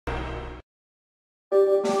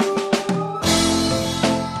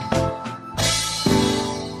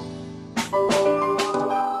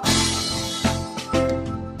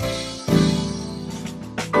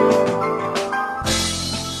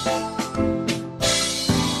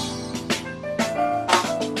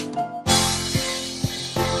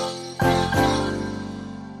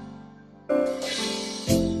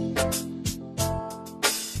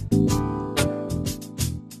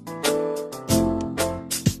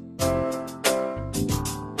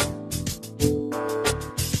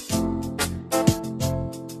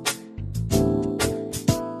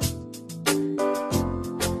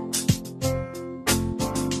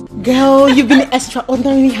Girl, you've been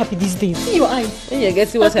extraordinarily happy these days. See your eyes. When you're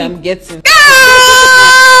getting what I'm getting. You'll be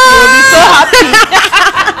so happy.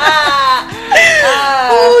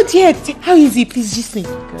 Oh dear. How is it? Please just think.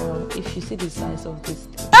 Girl, if you see the size of this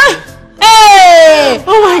thing. Hey!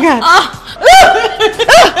 Oh my god.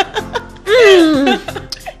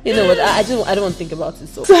 You know what? I don't want to think about it.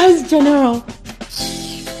 So how's General?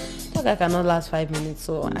 I cannot last 5 minutes,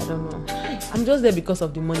 so I don't know. I'm just there because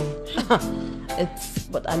of the money.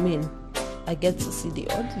 But I mean, I get to see the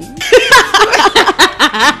ugly.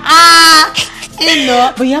 You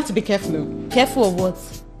know. But you have to be careful. Careful of what?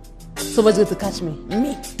 Somebody's going to catch me.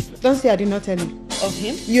 Me. Don't say I did not tell you. Of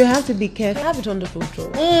him? You have to be careful. I have it under control.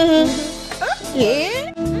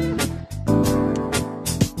 Okay.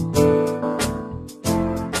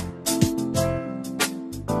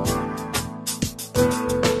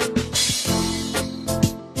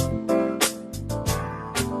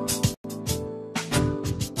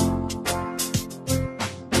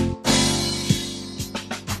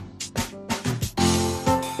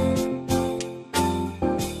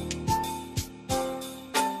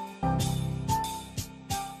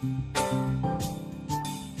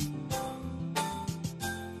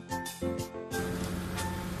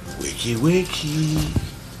 Wakey.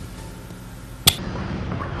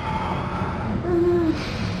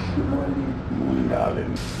 Morning,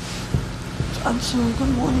 darling. I'm sorry, good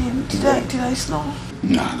morning. Did I snore?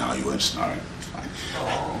 No, you weren't snoring. It's fine.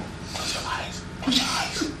 Oh, close your eyes.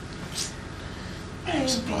 I have a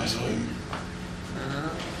surprise for you.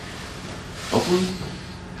 Open.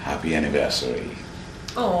 Happy anniversary.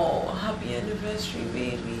 Oh, happy anniversary,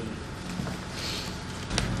 baby.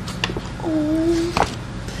 Oh.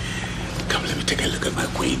 Come, let me take a look at my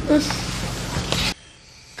queen.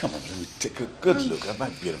 Come on, let me take a good look at my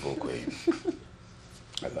beautiful queen.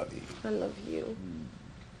 I love you. I love you.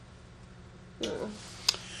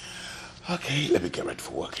 Okay, let me get ready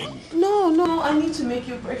for working. No, I need to make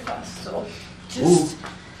you breakfast, so just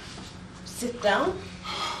sit down.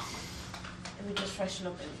 Let me just freshen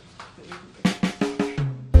up and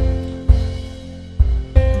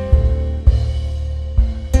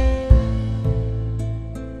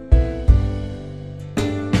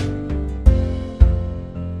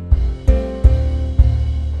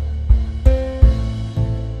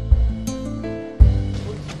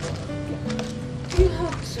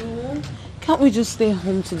Can't we just stay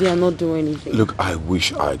home today and not do anything? Look, I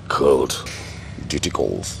wish I could. Duty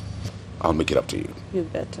calls. I'll make it up to you. You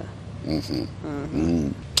better.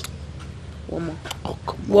 One more. Oh,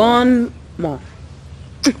 come on. One more.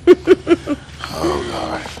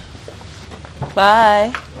 Oh, God.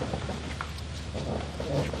 Bye.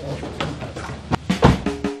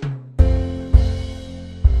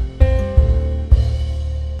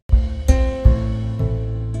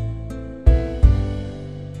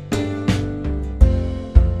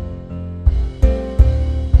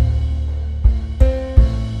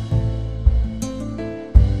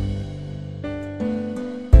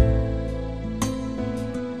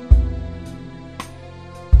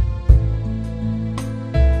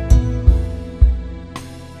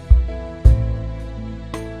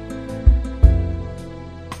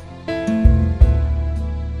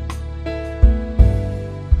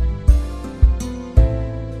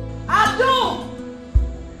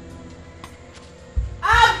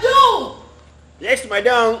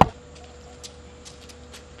 Madam.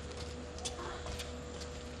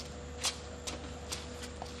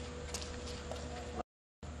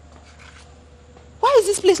 Why is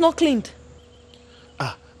this place not cleaned?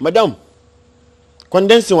 Madam,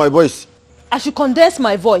 condensing my voice. I should condense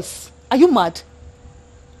my voice. Are you mad?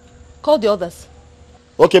 Call the others.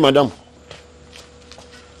 Okay, madam.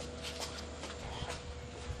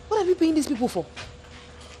 What are you paying these people for?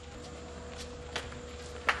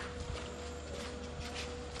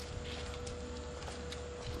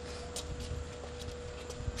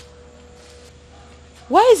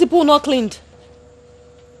 Why is the pool not cleaned?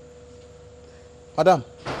 Madam,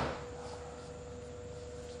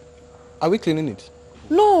 are we cleaning it?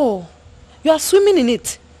 No, you are swimming in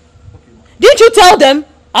it. Didn't you tell them,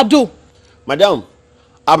 Abdul? Madam,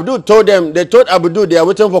 Abdul told them, they told Abdul they are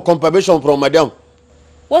waiting for confirmation from madam.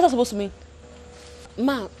 What's that supposed to mean?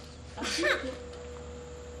 Ma.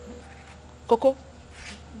 Coco,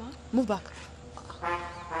 move back.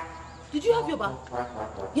 Did you have your bath?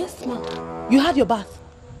 Yes, ma. You had your bath?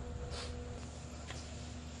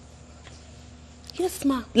 Yes,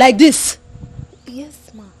 ma. Like this?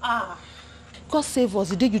 Yes, ma. God save us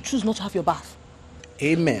the day you choose not to have your bath.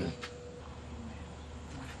 Amen.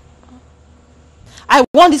 I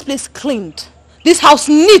want this place cleaned. This house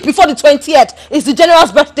neat before the 20th. It's the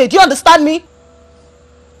general's birthday. Do you understand me?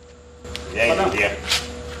 Yeah.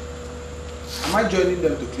 Am I joining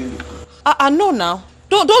them to clean the pool? No now.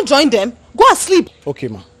 Don't join them. Go and sleep. Okay,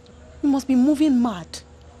 ma. You must be moving mad.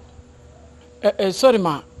 Sorry,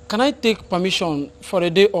 ma. Can I take permission for a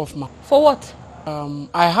day off, ma? For what?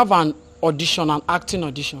 I have an acting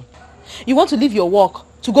audition. You want to leave your work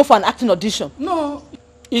to go for an acting audition? No,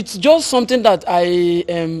 it's just something that I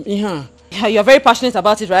am Yeah, you're very passionate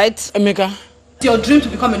about it, right? Emeka. It's your dream to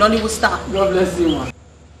become a Nollywood star. God bless you, ma.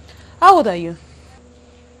 How old are you?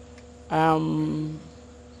 I'm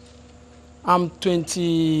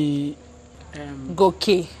 20.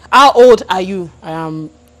 Okay. How old are you? I am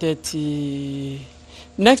 30.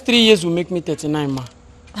 Next 3 years will make me 39, ma.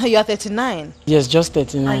 You are 39. Yes, just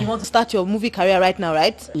 39. And you want to start your movie career right now,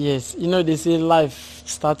 right? Yes, you know they say life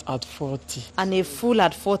starts at 40. And a fool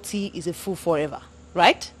at 40 is a fool forever,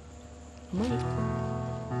 right? Am I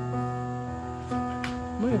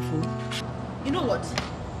a fool? You know what?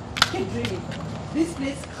 Keep dreaming. This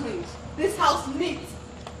place clean. This house neat.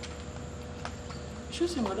 Show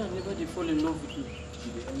say madam never dey fall in love with me.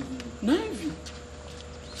 Naive.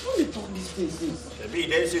 Who dey talk these things? Be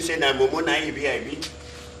then say na momo naive I be.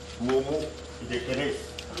 Momo the craze.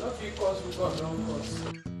 I love you cause we got wrong cause.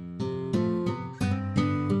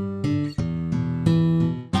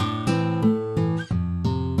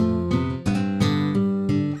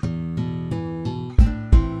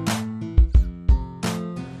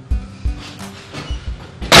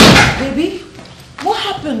 Baby, what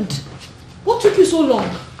happened? What took you so long?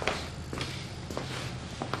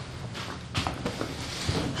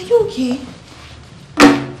 Are you okay?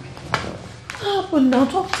 What happened now?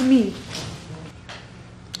 Talk to me.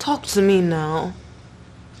 Talk to me now.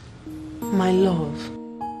 My love.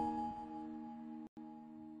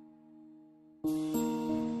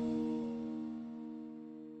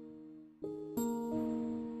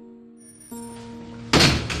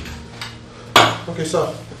 Okay,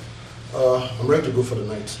 sir. I'm ready to go for the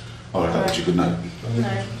night. All right, Abuchi, good night. Good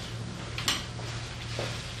night.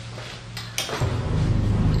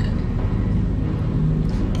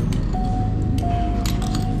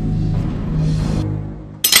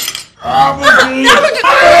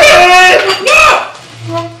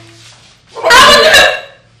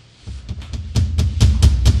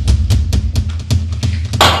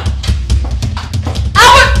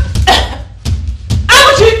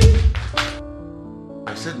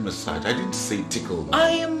 I said massage. I didn't say tickle.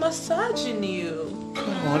 I am massaging you.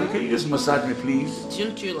 Come on, can you just massage me, please?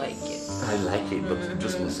 Don't you like it? I like it, but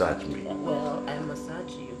just massage me. Well, I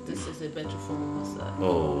massage you. This is a better form of massage.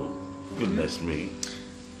 Oh, goodness me.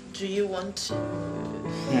 Do you want to?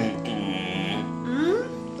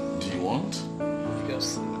 Do you want?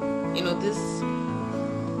 Obviously. You know, this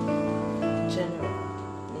general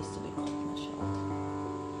needs to be confidential.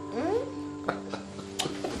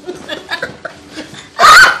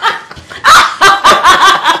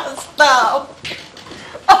 Stop.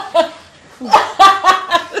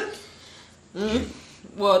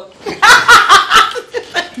 What?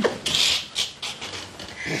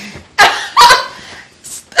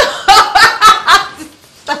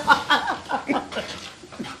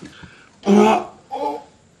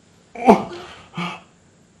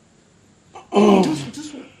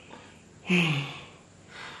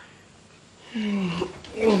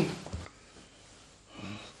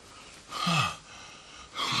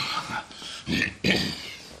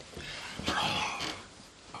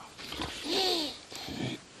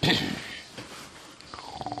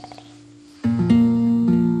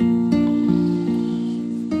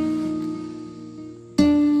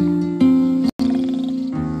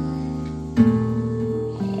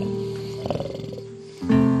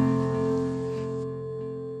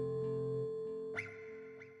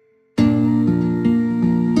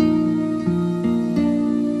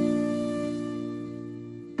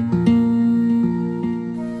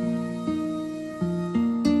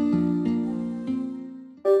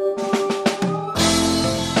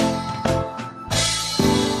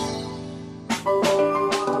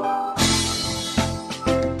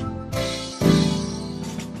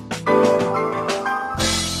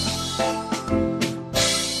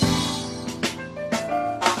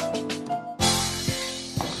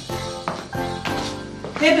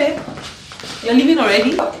 Hey babe, you're leaving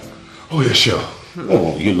already? Oh, yeah, sure.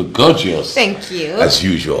 Oh, you look gorgeous. Thank you. As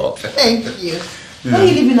usual. Thank you. Why are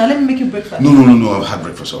you leaving now? Let me make you breakfast. No. I've had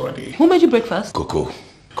breakfast already. Who made you breakfast? Coco.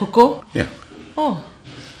 Coco? Yeah. Oh,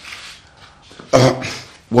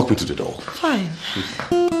 Walk me to the door. fine.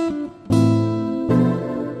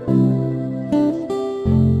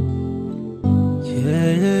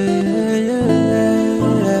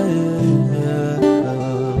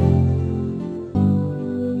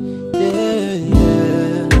 Yeah.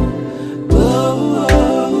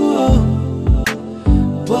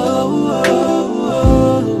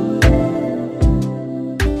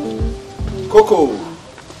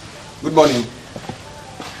 Good morning.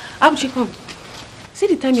 Abji, come. See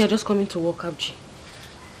the time you are just coming to work, Abji.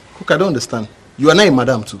 Cook, I don't understand. You are not a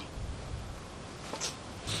madam too.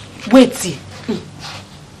 Wait, see.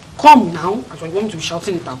 Come now, as I want me to be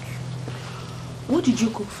shouting it out. What did you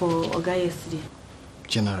cook for Oga yesterday?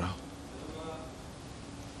 General.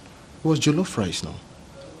 It was jollof rice now.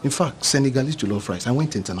 In fact, Senegalese jollof rice. I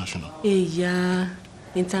went international. Hey, yeah.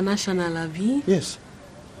 International, Abi? Yes.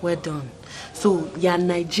 Well done. So, you're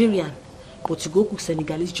Nigerian, but you go cook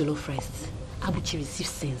Senegalese jollof rice. Abuchi receive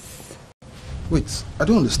sense. Wait, I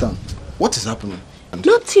don't understand. What is happening?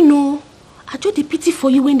 Nothing, no. I just a pity for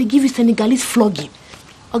you when they give you Senegalese flogging.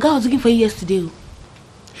 Oga was looking for you yesterday.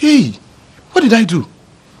 Hey, what did I do?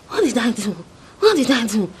 What did I do? What did I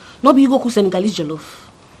do? No be you go cook Senegalese jollof.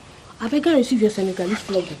 I beg you receive your Senegalese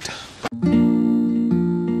flogging.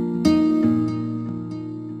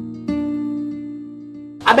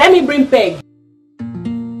 I bet me bring peg.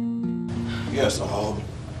 Yes,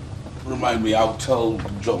 remind me, I'll tell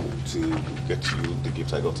Joe to get you the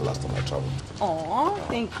gift I got the last time I traveled. Oh,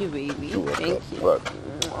 thank you, baby. You're welcome. Thank you. Right.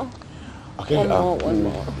 Okay. One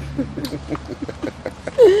more.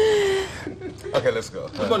 Okay, let's go.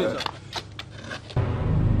 Good morning, sir.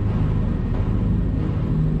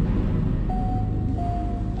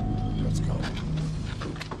 Let's go.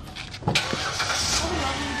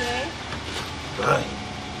 Bye.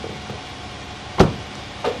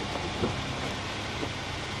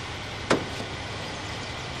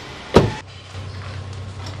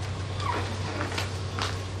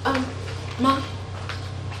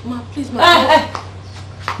 Ma, please, ma. Hey.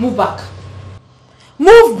 Move back.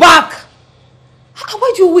 Move back!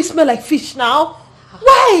 Why do you always smell like fish now?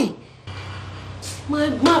 Why?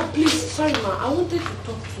 Ma, please, sorry, ma. I wanted to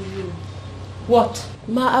talk to you. What?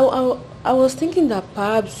 Ma, I was thinking that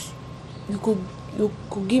perhaps you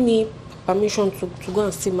could give me permission to go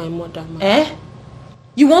and see my mother, ma. Eh?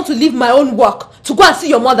 You want to leave my own work to go and see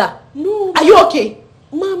your mother? No. Are you okay?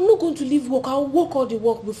 Ma, I'm not going to leave work. I'll work all the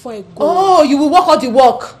work before I go. Oh, you will work all the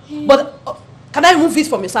work. Yeah. But can I remove it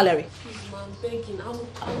from your salary? Please, ma, I'm begging.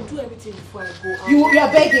 I'll do everything before I go. You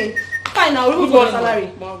are begging. Fine, I'll remove your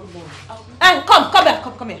salary. Ma, good morning. Hey,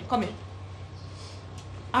 come here. Come here.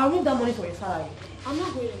 I'll remove that money from your salary. I'm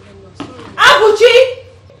not going again, ma. Sorry.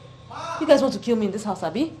 Abuchi! You guys want to kill me in this house,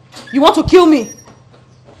 Abi? You want to kill me?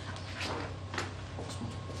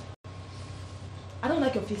 I don't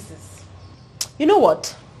like your faces. You know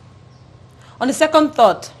what? On the second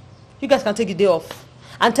thought, you guys can take the day off.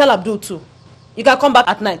 And tell Abdul too. You can come back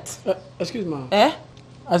at night. Excuse me. Eh?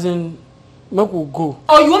 As in, Mark will go.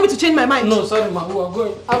 Oh, you want me to change my mind? No, sorry, ma. We are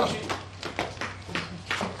going.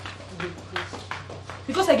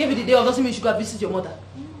 Because I gave you the day off doesn't mean you should go and visit your mother.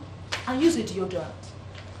 And use the deodorant.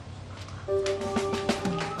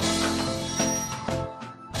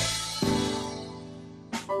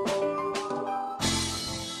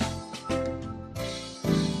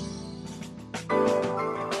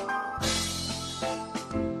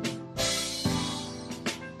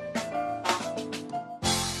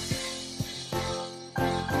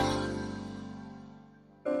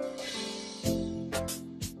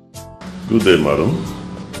 Good day, madam.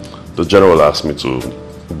 The general asked me to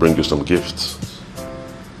bring you some gifts.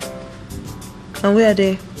 And where are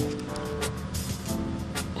they?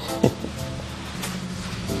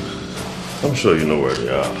 I'm sure you know where they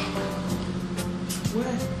are.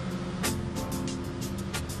 Where?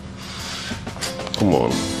 Come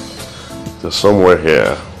on. They're somewhere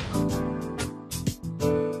here.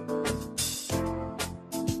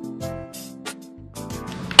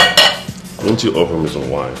 Won't you offer me some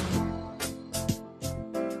wine?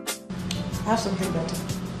 I have something better.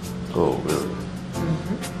 Oh, really?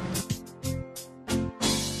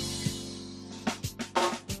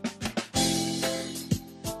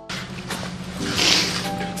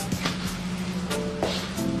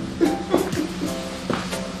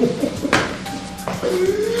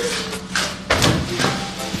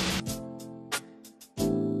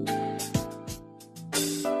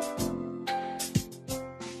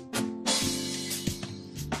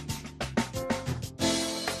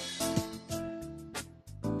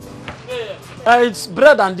 It's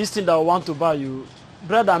bread and this thing that I want to buy you.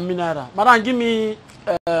 Bread and mineral. Madam, give me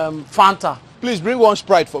Fanta. Please bring one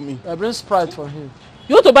Sprite for me. Bring Sprite for him.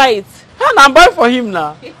 You want to buy it? And I'm buying for him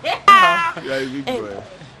now. Yeah, you big boy.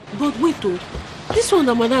 But wait, oh. This one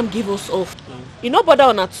that madam gave us off. You not bother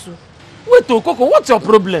on that too. Wait, oh, Coco, what's your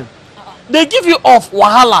problem? They give you off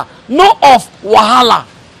wahala. No off wahala.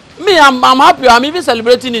 Me, I'm happy. I'm even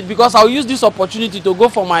celebrating it because I'll use this opportunity to go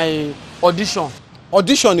for my audition.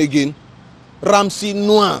 Audition again? Ramsey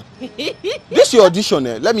Noah. This your audition,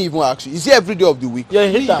 eh? Let me even ask you. Is it every day of the week? You're a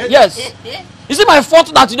hater. Yes. Is it my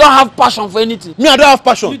fault that you don't have passion for anything? Me, I don't have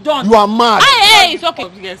passion. You don't. You are mad. Hey, it's okay.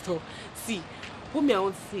 Yes, so see, what me I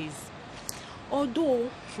want to say is, although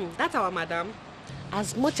that's our madam,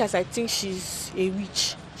 as much as I think she's a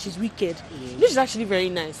witch, she's wicked. You know, she's actually very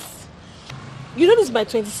nice. You know, this is my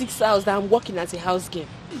 26th house that I'm working as a house girl.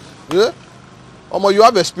 Yeah? Omo, you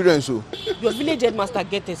have experience, oh. Your village headmaster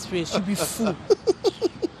get experience. You be fool.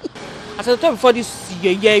 As I told before this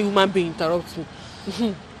year human being interrupts me.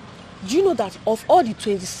 Do you know that of all the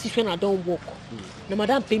 26 when I don't work, the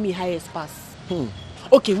madam pay me highest pass?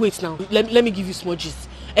 Okay, wait now. Let me give you small gist.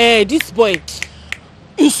 This boy,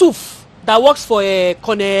 Yusuf, that works for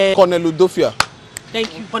Colonel Ludofia.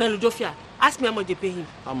 Thank you, Colonel Ludofia. Ask me how much they pay him.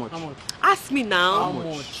 How much? Ask me now. How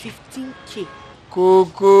much? 15K.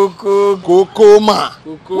 Kokoma.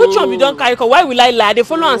 Which one we don't carry? Why will I lie? They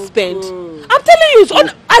follow and spend. I'm telling you,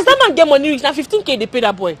 as that man get money rich, now 15K they pay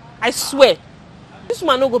that boy. I swear. This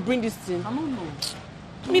man no go bring this thing. I don't know.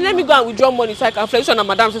 I mean, let me go and withdraw money so I can flex on a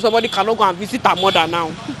madam so somebody cannot go and visit her mother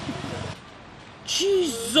now.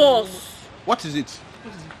 Jesus. What is it?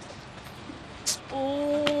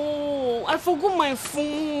 Oh, I forgot my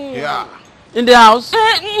phone. Yeah. In the house?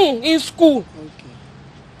 In school.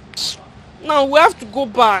 Okay. Now we have to go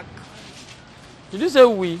back. Did you say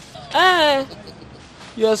we?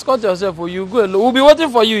 You escort yourself or you go alone. We'll be waiting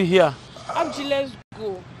for you here. Abji, let's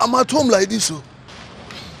go. I'm at home like this, oh.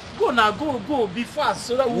 Go now, go. Be fast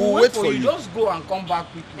so that we'll wait for you. Just go and come back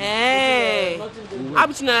quickly.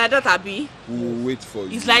 Abji, like that, Abi. We'll wait for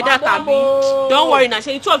you. It's like that, Abi. Don't worry, now.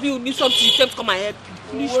 The two of you need something. You can come and help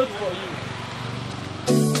you. We'll wait for you.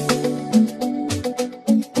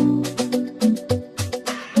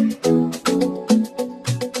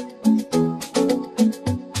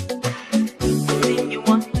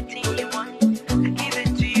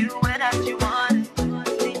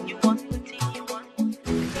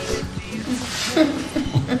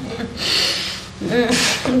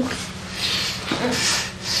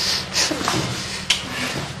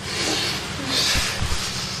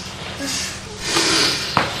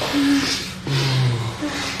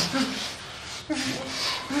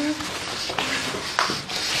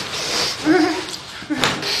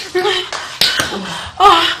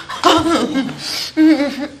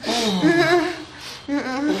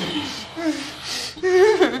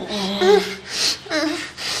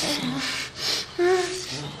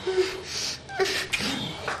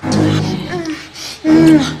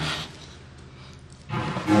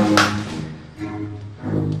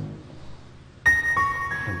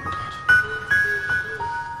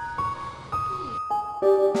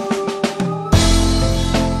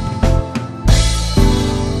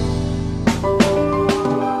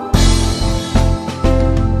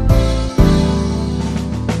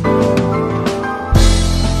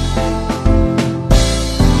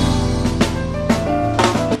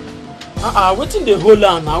 Waiting the whole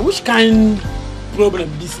land now. Which kind problem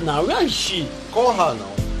this now? Where is she? Call her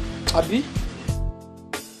now. Abi?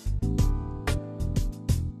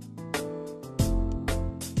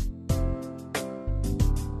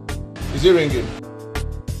 Is it ringing?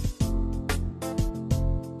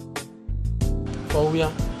 For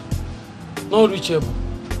where? Not reachable.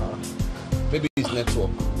 Maybe it's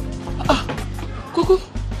network. Coco,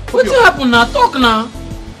 what happened now? Talk now.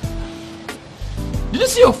 Did you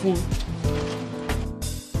see your phone?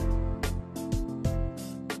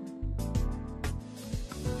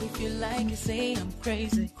 Say I'm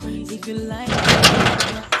crazy. If you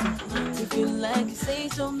like you say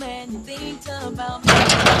so many things about me.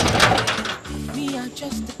 I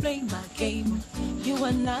just to play my game. You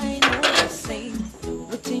and I know the same.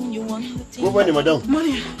 Within you want the money, madam.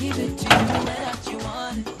 Money. Give it to you that you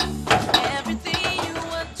want it. Everything you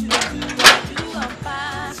want to do, I'm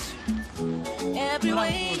fast.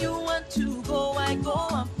 Everywhere you want to go, I go,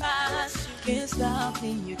 I'm fast. You can't stop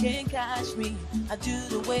me, you can't catch me. I do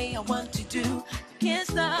the way I want to do. You can't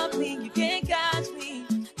stop me, you can't catch me.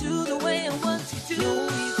 Do the way I want to do. No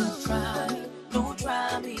even try me, no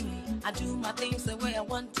try me. I do my things the way I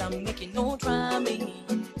want. I'm making no try me,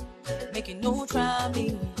 making no try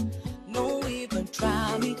me. No even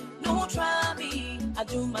try me, no try me. I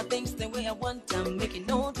do my things the way I want. I'm making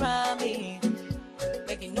no try me,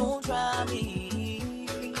 making no try me.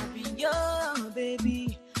 I'll be your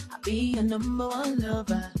baby. I'll be your number one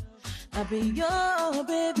lover. I'll be your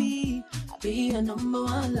baby. I'll be your number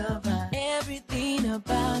one lover. Everything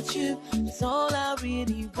about you is all I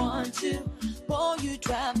really want to. Boy, you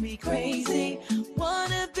drive me crazy.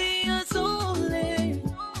 Wanna be your soulmate.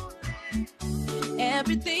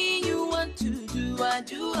 Everything you want to do, I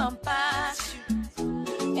do. I'm past you.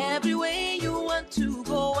 Every way you want to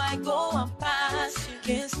go, I go and pass. You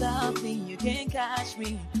can't stop me, you can't catch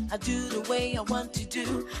me. I do the way I want to do.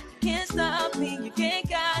 You can't stop me, you can't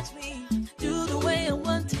catch me. Do the way I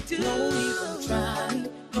want to do. Don't even try,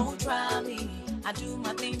 don't try me. I do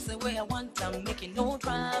my things the way I want. I'm making no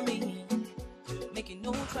try me, making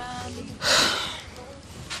no try me.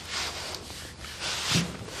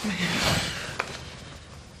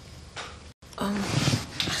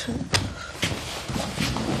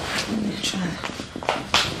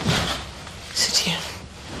 Sit here.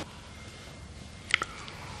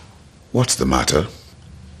 What's the matter?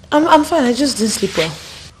 I'm fine. I just didn't sleep well.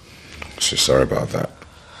 So sorry about that.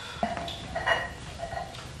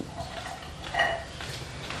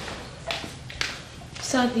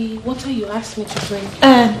 Sadly, what are you asked me to bring?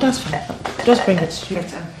 That's fine. Just bring it.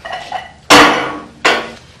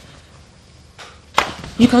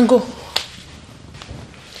 You can go.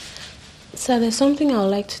 Sir, there's something I would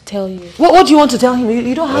like to tell you. What do you want to tell him?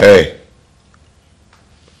 You don't have to. Hey.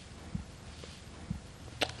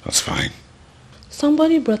 That's fine.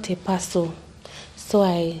 Somebody brought a parcel, so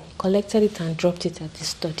I collected it and dropped it at the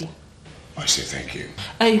study. I say thank you.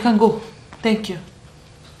 You can go. Thank you.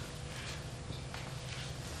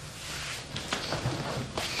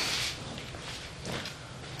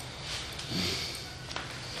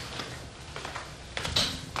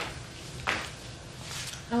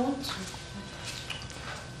 I want to.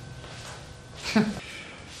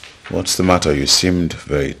 What's the matter? You seemed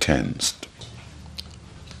very tensed.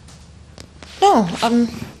 No, I'm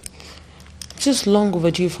just long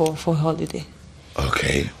overdue for holiday.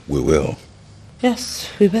 Okay, we will. Yes,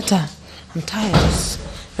 we better. I'm tired. It's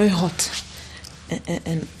very hot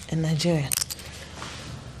in Nigeria.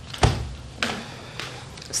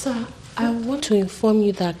 Sir, I want to inform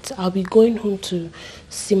you that I'll be going home to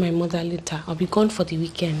see my mother later. I'll be gone for the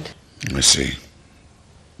weekend. I see.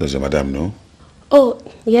 Does your madam know? Oh,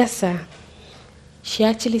 yes, sir. She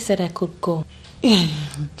actually said I could go.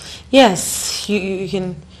 Yes, you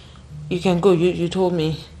can go. You told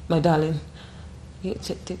me, my darling. You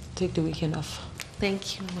take the weekend off.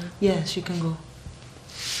 Thank you, ma. Yes, you can go.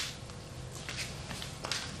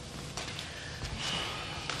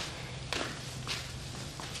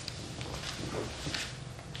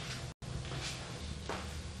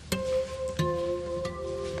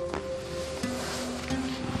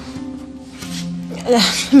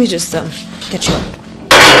 Let me just get you up.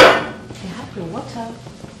 You have your water.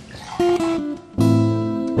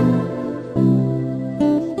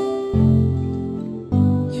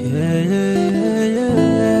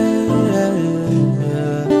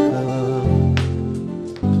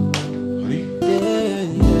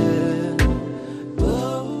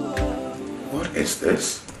 What is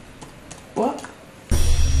this? What?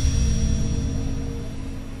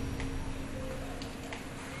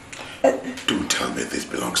 Don't tell me this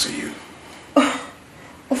belongs to you.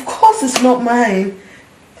 Of course it's not mine.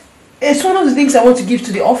 It's one of the things I want to give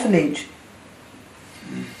to the orphanage.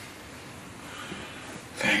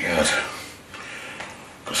 Thank God.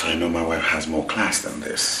 Because I know my wife has more class than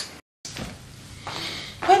this.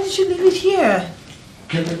 Why did you leave it here?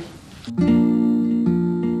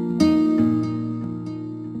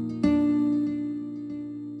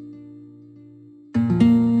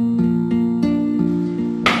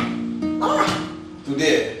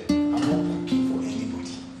 Today, I'm not cooking for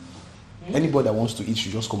anybody. Anybody that wants to eat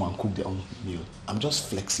should just come and cook their own meal. I'm just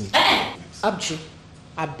flexing. Abju,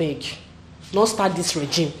 I beg. Don't start this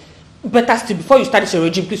regime. Better still, before you start this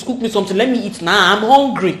regime, please cook me something. Let me eat now. I'm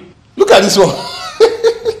hungry. Look at this one.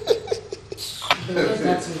 It's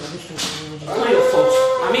not your fault.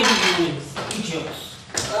 I made you wins. Idiots.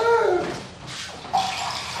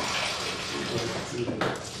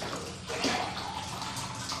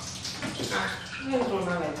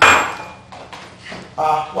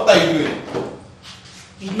 What are you doing?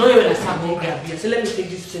 You know you're when I start hungry, Abby. So let me take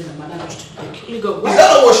this thing and manage to take. Here you go. Is that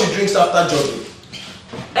not what she drinks after jogging?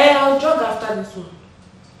 I'll jog after this one.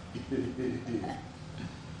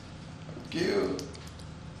 Cute.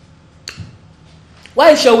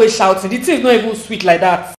 Why is she always shouting? The thing is not even sweet like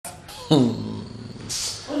that. What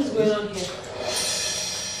is going on here?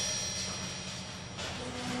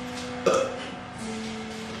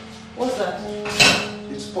 What's that?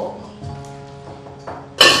 It's pot.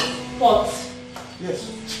 Pot. Yes.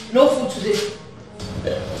 No food today.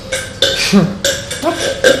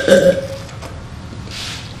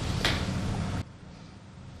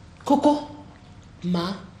 Coco.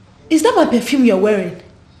 Ma. Is that my perfume you're wearing?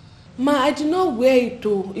 Ma, I did not wear it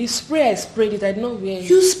though. It's spray, I sprayed it. I did not wear it.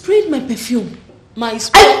 You sprayed my perfume? Ma, it's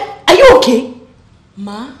spray. Are you okay?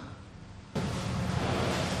 Ma?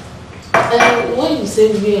 When you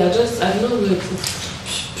say me, I don't know where to.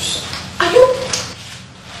 Are you?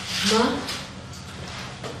 Ma?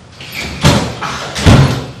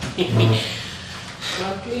 Ma,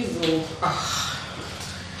 please,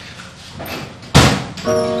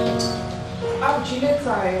 I'll see you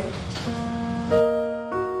later.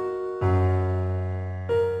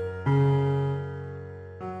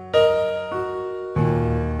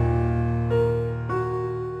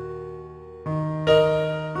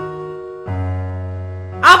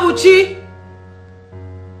 Abuchi!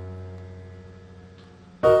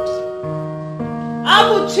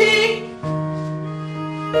 Abuchi!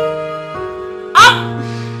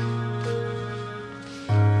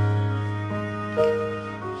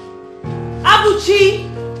 Abuchi!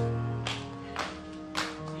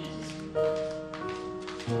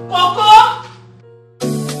 Coco!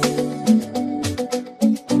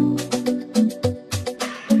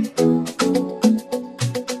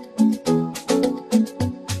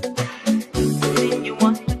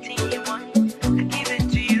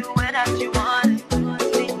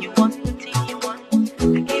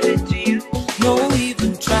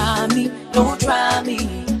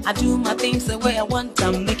 I do my things the way I want.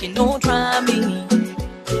 I'm making no try me.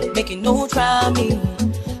 Making no try me.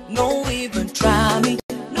 No even try me.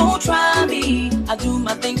 No try me. I do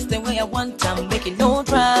my things the way I want. I'm making no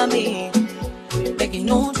try me. Making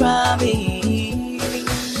no try me.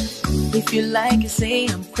 If you like it, say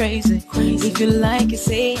I'm crazy. If you like it,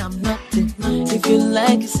 say I'm nothing. If you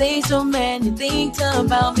like it, say so many things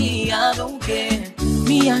about me. I don't care.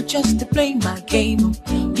 Me, I just to play my game.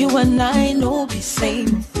 You and I know the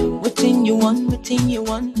same. Within you want,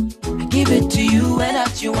 I give it to you and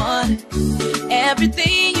that you want it.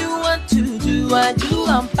 Everything you want to do, I do,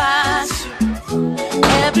 I'm past you.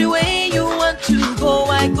 Every way you want to go,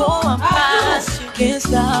 I go, I'm past you. Can't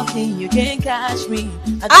stop me, you can't catch me.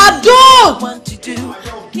 I do what I want to do.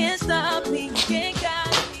 Can't stop me, you can't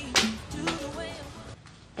catch me. Do the way I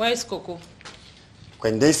want. Where is Coco?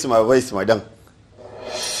 Condense my voice, madam.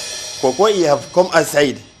 Coco, you have come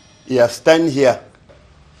outside. You have stand here.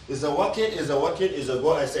 Is a walking, is a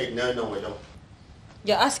go outside. No, madam.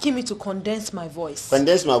 You're asking me to condense my voice.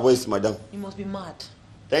 Condense my voice, madam. You must be mad.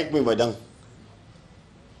 Thank me, madam.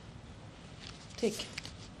 Take.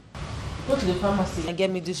 Go to the pharmacy and get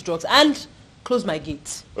me these drugs and close my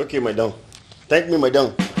gate. Okay, madam. Thank me,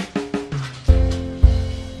 madam.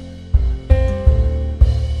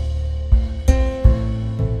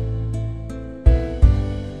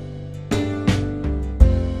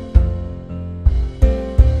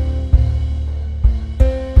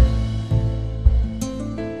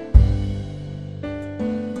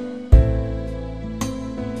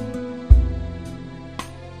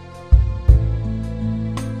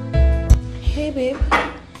 Babe.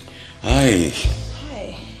 Hi.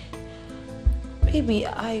 Hi. Baby,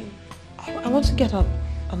 I want to get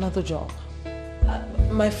another job.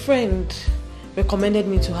 My friend recommended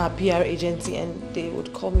me to her PR agency and they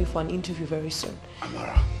would call me for an interview very soon.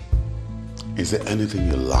 Amara, is there anything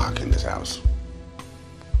you lack in this house?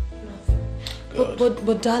 Nothing.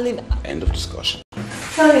 But darling... End of discussion.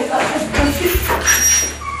 Sorry,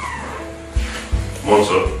 Morning,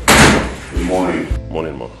 sir. Good morning.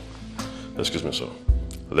 Morning, Mom. Excuse me, sir.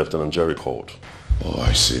 Lieutenant Jerry called. Oh,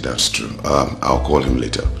 I see. That's true. I'll call him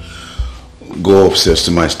later. Go upstairs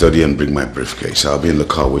to my study and bring my briefcase. I'll be in the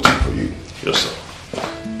car waiting for you. Yes, sir.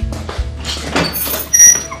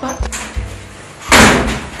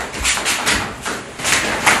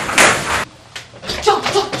 Stop!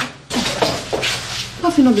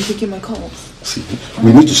 Have you not been taking my calls? See,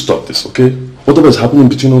 we need to stop this, okay? Whatever is happening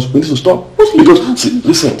between us, we need to stop.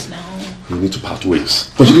 Listen. We need to part ways.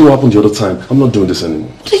 But you know what happened the other time? I'm not doing this anymore.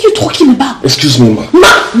 What are you talking about? Excuse me, ma.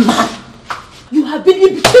 Ma! You have been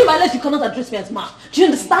in between my legs. You cannot address me as ma. Do you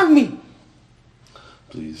understand me?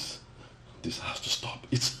 Please, this has to stop.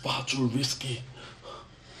 It's far too risky.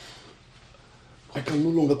 I can no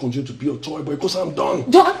longer continue to be a toy boy because I'm done.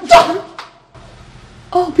 Done?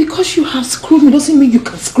 Oh, because you have screwed me doesn't mean you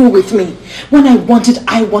can screw with me. When I want it,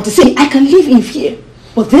 I want it. See, I can live in fear.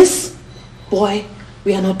 But this, boy,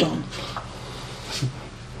 we are not done.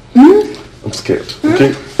 I'm scared,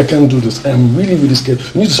 okay? I can't do this. I am really, really scared.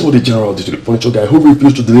 You need to see what the general did to the furniture guy who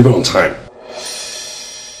refused to deliver on time.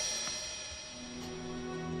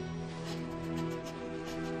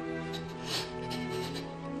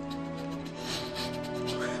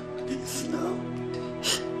 Please now.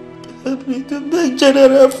 Help me to beg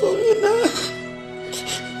General for me now.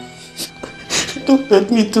 Don't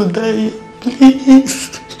let me to die, please.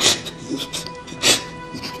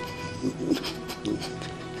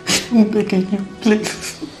 I'm begging you,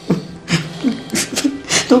 please.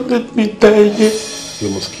 Don't let me die here. You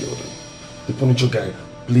almost killed him. The furniture guy,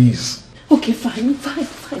 please. Okay, fine.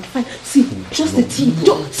 See, just the tea.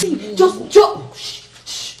 Just. Shh.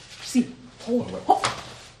 See, hold on.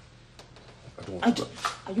 Are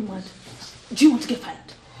you mad? Do you want to get fired?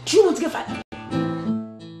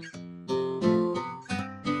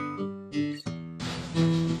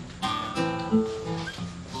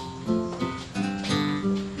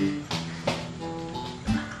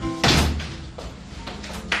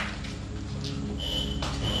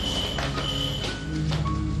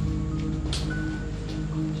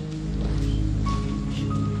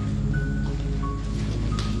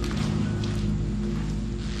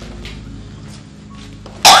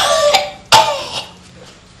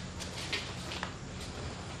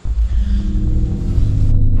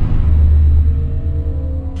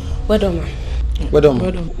 Well done, ma. Well done.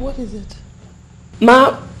 What is it?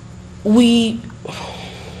 Ma,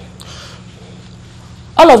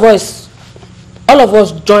 all of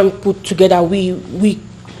us joined, put together, we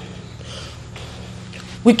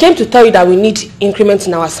came to tell you that we need increments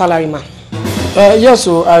in our salary, ma. Yes,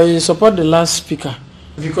 so I support the last speaker.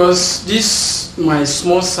 Because this, my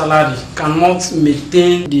small salary, cannot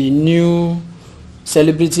maintain the new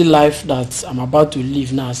celebrity life that I'm about to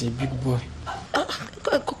live now as a big boy.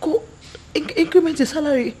 Coco, increment in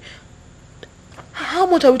salary. How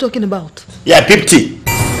much are we talking about? Yeah, 50.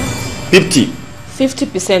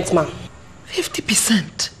 50%, ma.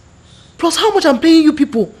 50%? Plus how much I'm paying you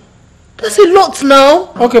people? That's a lot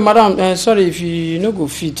now. Okay, madam, sorry if you no go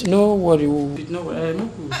fit. No worry. No,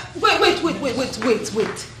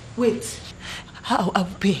 Wait. How I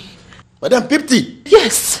will pay? Madam, 50.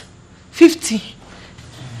 Yes, 50.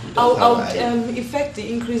 I'll effect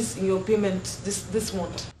the increase in your payment this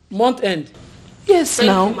month. Month end? Yes, Thank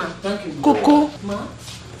now. you, ma. Thank you. Coco. Ma?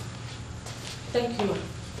 Thank you, ma.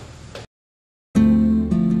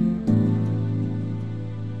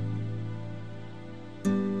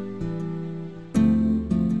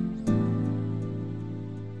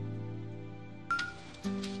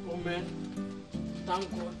 Oh man, thank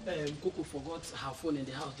God Coco forgot her phone in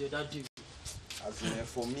the house the other day. As in,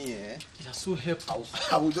 for me, It has so helped us.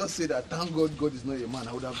 I would just say that thank God God is not a man.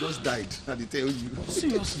 I would have just died. I tell you.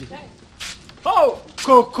 Seriously. Oh,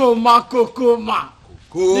 Coco ma. Coco.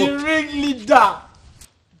 The ringleader.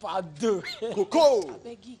 Bado. Coco.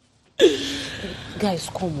 Guys,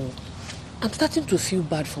 come on. I'm starting to feel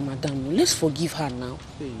bad for Madame. Let's forgive her now.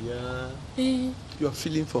 Yeah. You are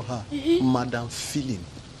feeling for her. Madam feeling.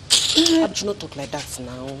 How do you not talk like that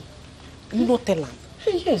now? You not tell her.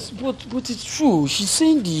 Yes, but it's true. She's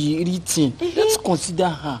saying the real thing. Let's consider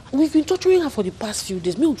her. We've been torturing her for the past few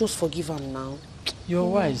days. We'll just forgive her now. You're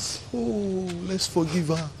wise. Oh, let's forgive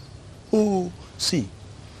her. Oh, see.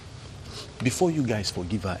 Before you guys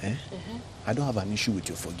forgive her, I don't have an issue with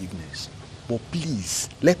your forgiveness. But please,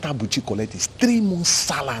 let Abuchi collect his 3 months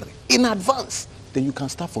salary in advance. Then you can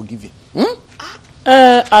start forgiving.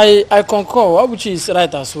 I concur. Abuchi is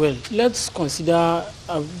right as well. Let's consider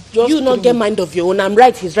just... You not get mind of your own. I'm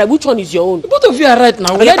right, he's right. Which one is your own? Both of you are right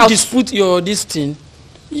now. Let's dispute this thing.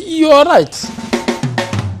 You are right.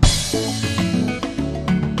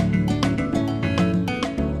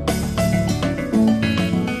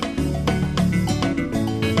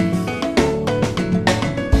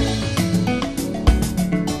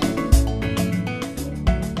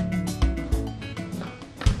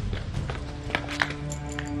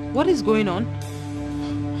 What is going on?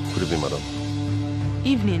 Good evening, madam.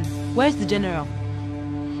 Evening. Where's the general?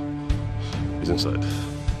 He's inside.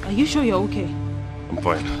 Are you sure you're okay? I'm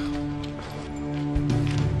fine.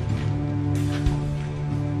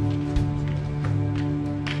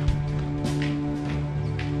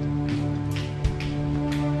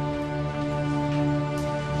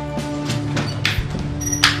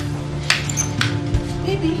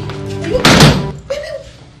 Baby,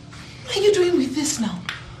 what are you doing with this now?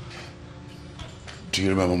 Do you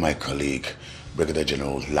remember my colleague, Brigadier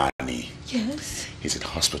General Lani? Yes. He's in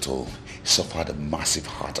hospital. He suffered a massive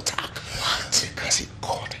heart attack. What? Because he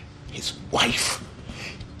caught his wife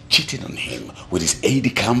cheating on him with his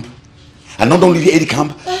aide camp. And not only the aide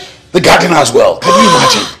camp, the gardener as well. Can you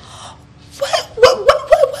imagine?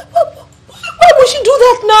 Why would she do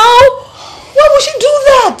that now? Why would she do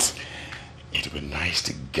that? It would be nice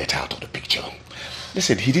to get out of the picture.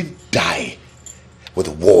 Listen, he didn't die with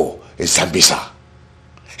the war in Zambisa.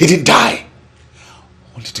 He didn't die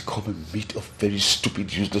only to come and meet a very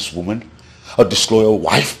stupid, useless woman, a disloyal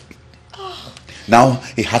wife. Now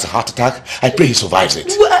he has a heart attack. I pray he survives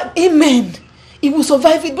it. Well, amen. He will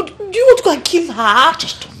survive it, but do you want to go and kill her? I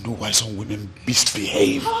just don't know why some women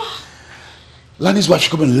misbehave. Lanny's wife should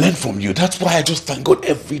come and learn from you. That's why I just thank God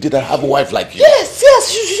every day that I have a wife like you. Yes,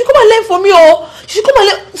 she should come and learn from me. Oh, she should come and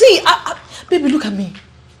learn. See, baby, look at me.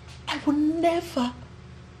 I will never,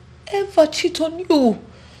 ever cheat on you.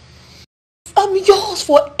 I'm yours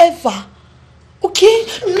forever. Okay?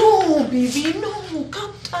 No, baby, no.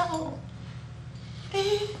 Calm down.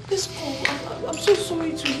 Let's go. I'm so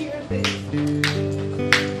sorry to hear this.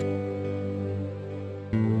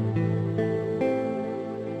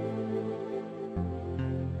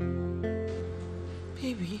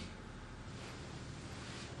 Baby,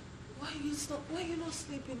 why are you not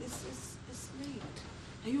sleeping? It's late.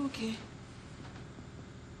 Are you okay?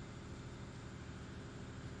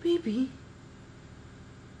 Baby,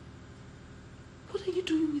 what are you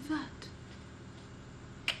doing with that?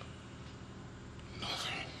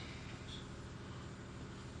 Nothing.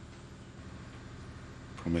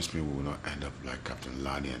 Promise me we will not end up like Captain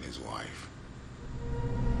Lanny and his wife.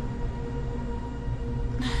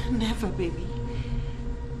 Never, baby.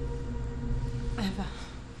 Ever.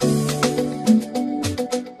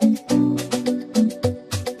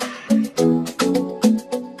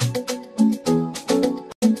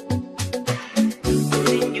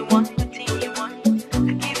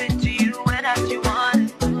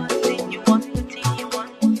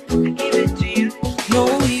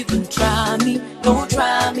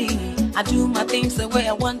 I do my things the way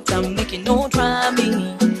I want. I'm making no try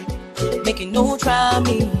me. Making no try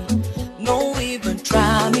me. No even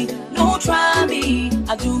try me. No try me.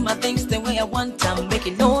 I do my things the way I want. I'm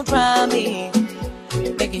making no try me.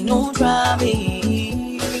 Making no try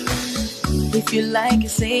me. If you like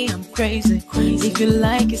it, say I'm crazy. If you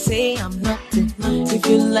like it, say I'm nothing. If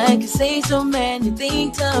you like it, say so many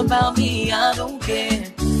things about me. I don't care.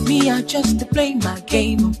 Me, I just to play my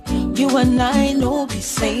game. You and I know the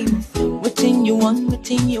same. Whatting you want,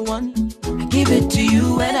 I give it to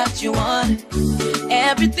you and that you want.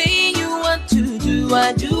 Everything you want to do,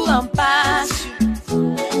 I do, I'm past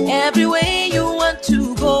you. Every way you want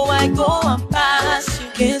to go, I go, I'm past you.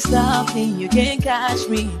 Can't stop me, you can't catch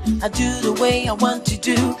me. I do the way I want to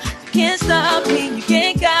do. You can't stop me, you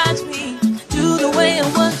can't catch me. Do the way I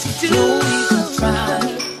want to do. Don't try,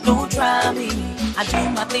 don't try me. I do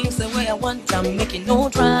my things the way I want. I'm making no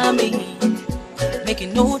try me.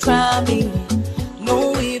 Making no try me.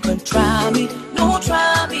 No even try me. No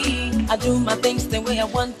try me. I do my things the way I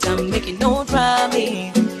want. I'm making no try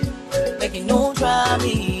me. Making no try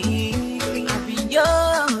me. I'll be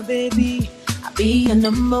your baby. I'll be your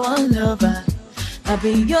number one lover. I'll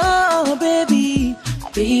be your baby.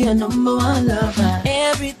 I'll be your number one lover.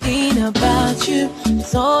 Everything about you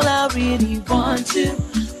is all I really want to.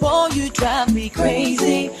 Boy, you drive me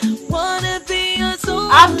crazy. Wanna be your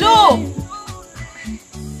soul. Abdul!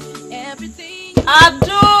 Everything.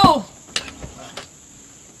 Abdul!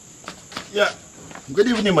 Yeah. Good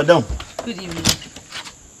evening, madam. Good evening.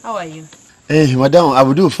 How are you? Hey, madam, I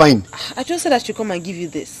will do fine. I just said I should come and give you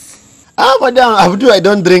this. Madam, I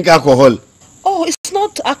don't drink alcohol. Oh, it's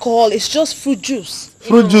not alcohol, it's just fruit juice.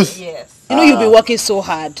 Fruit juice? Yes. You know you've been working so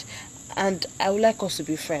hard. And I would like us to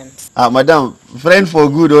be friends. Madam, friend for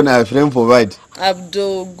good or not friend for bad?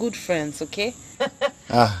 Abdul, good friends, okay?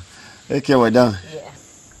 Okay, madam. Yeah.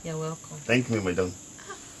 You're welcome. Thank me, madam.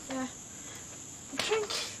 Yeah.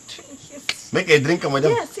 Drink, yes. Make a drink,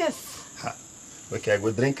 madam? Yes. Okay, I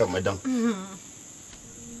go drink, madam.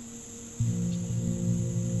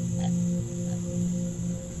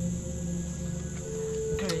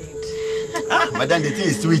 Great. Madam, the thing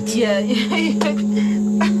is sweet. Yeah.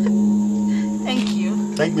 Thank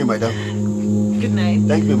you. Thank me, madam. Good night.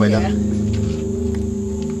 Thank me, madam.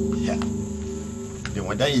 Yeah. The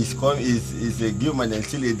madam is a give man and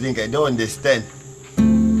still a drink. I don't understand.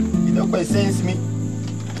 You don't quite sense me.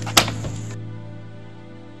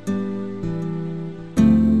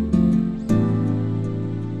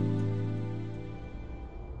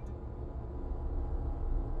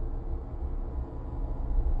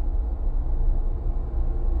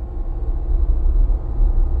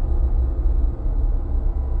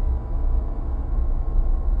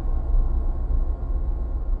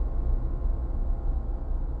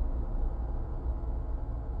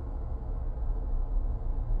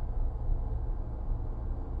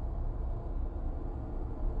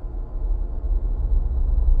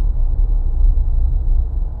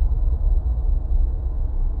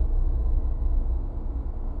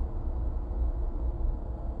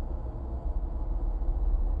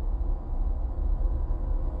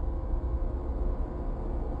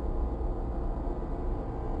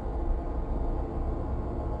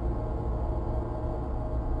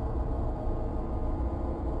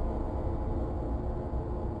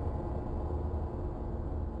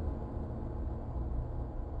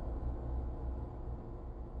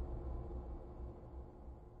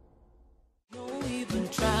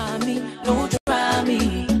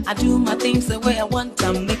 I do my things the way I want.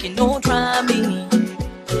 I'm making no try me.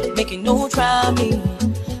 Making no try me.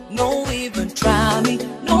 No even try me.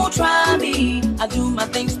 No try me. I do my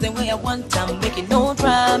things the way I want. I'm making no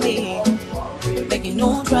try me. Making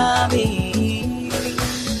no try me.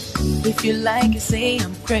 If you like it, say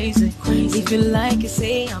I'm crazy. If you like it,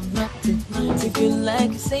 say I'm nothing. If you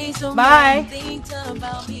like it, say so many things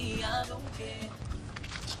about me. I don't care.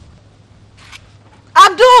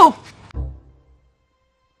 Abdul!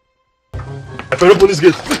 I can open this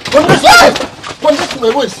gate. Contact my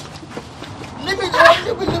voice. Leave me.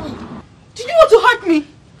 Did you want to hurt me?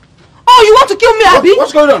 Oh, you want to kill me, Abi?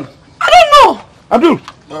 What's going on? I don't know. Abdul.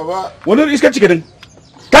 Baba. What are you getting?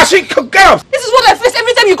 Kashi, girl. This is what I face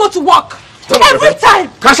every time you go to work. Every time.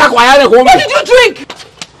 What did you drink?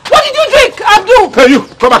 What did you drink, Abdul? Hey, you,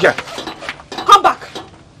 come back here. Come back.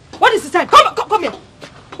 What is the time? Come here.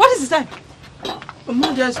 What is the time?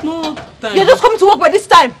 Mama, there's no time. You're just coming to work by this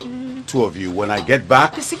time. Two of you, when I get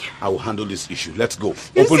back, You see? I will handle this issue. Let's go.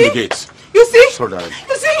 You Open see? the gates. You see? Sorry, darling.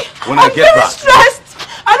 You see? When I I'm get very back. stressed.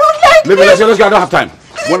 I don't like Maybe this. let's go. I don't have time.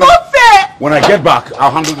 It's not fair. When I get back,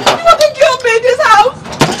 I'll handle this. You want to kill me in this house?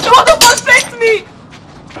 You want to frustrate me?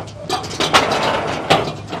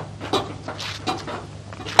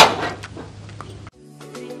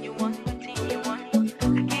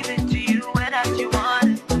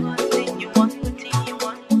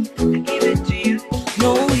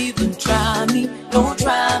 No even try me, no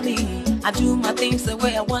try me. I do my things the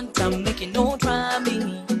way I want. I'm making no try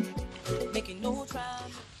me. Making no try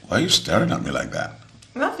me. Why are you staring at me like that?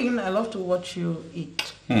 Nothing. I love to watch you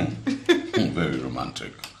eat. Very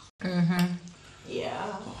romantic.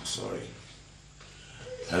 Yeah. Oh, sorry.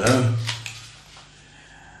 Hello?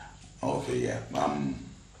 Okay, yeah.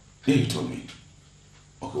 Yeah, you told me.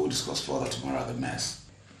 Okay, we'll discuss further tomorrow at the mess.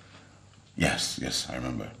 Yes, I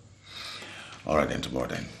remember. All right then, tomorrow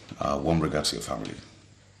then. Warm regards to your family.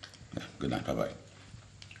 Yeah, good night, bye-bye.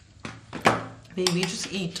 Baby,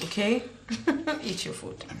 just eat, okay? Eat your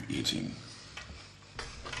food. I'm eating.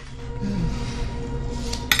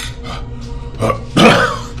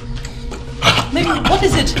 Maybe, what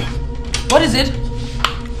is it? What is it?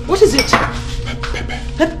 What is it?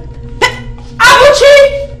 Abuchi!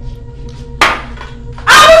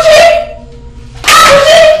 Abuchi!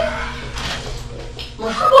 Abuchi!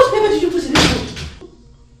 How much pepper did you put in this food?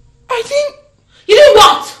 I think You did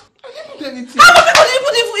what? I didn't put anything. How much pepper did you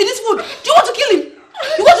put in this food? Do you want to kill him?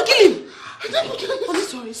 You want to kill him? I didn't put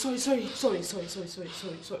anything.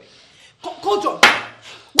 Sorry. Call John.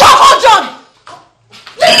 Go call John!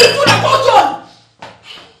 Leave the food and call John!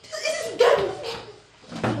 This is getting...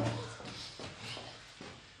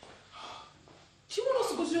 Do you want us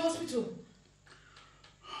to go to the hospital?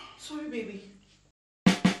 Sorry, baby.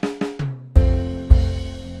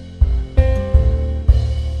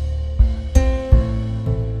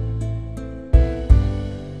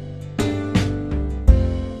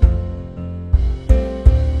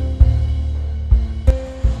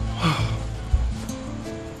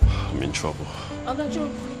 I'm in trouble.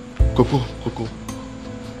 Coco.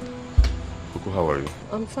 Coco, how are you?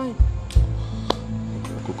 I'm fine.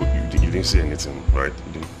 Coco, you didn't say anything, right?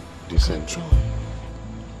 You didn't say anything. John,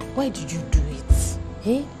 why did you do it?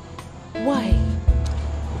 Eh? Why?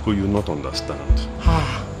 Coco, you not understand.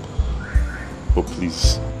 But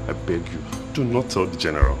please, I beg you, do not tell the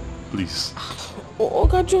general. Please.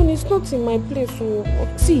 Oga John, it's not in my place. So,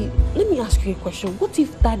 see, let me ask you a question. What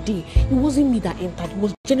if that day it wasn't me that entered, it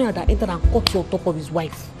was the general that entered and caught you on top of his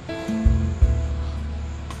wife?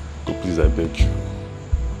 Coco, please, I beg you.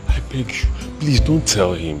 I beg you. Please, don't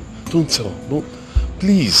tell him. Don't tell. Don't.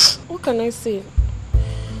 Please. What can I say?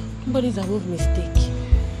 Nobody's above mistake.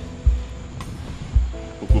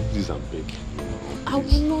 Coco, please, I'm begging. I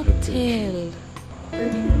will not tell.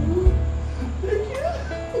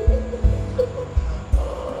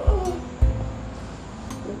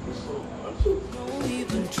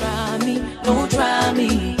 No try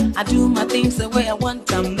me. I do my things the way I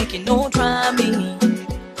want. I'm making no try me.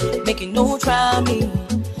 Making no try me.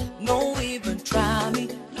 No even try me.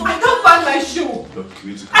 No. I can't find my shoe. Look,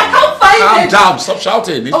 I can't find calm it. down. Stop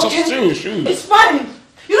shouting. It's Okay. just shoes. It's fine.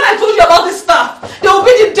 You know I told you about this stuff. They will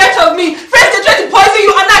be the death of me. First they tried to poison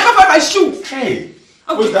you and now I can't find my shoe. Hey,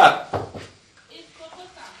 who's that?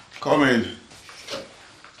 Come in.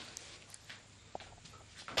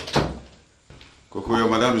 Coco, your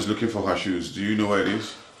madam is looking for her shoes. Do you know where it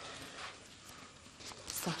is?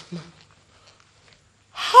 Sir, ma'am.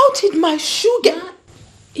 How did my shoe get...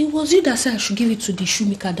 It was you that said I should give it to the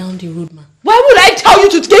shoemaker down the road, man. Why would I tell you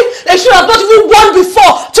to give a shoe I've not even worn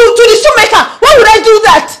before to the shoemaker? Why would I do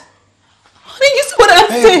that? Honey, you see what I'm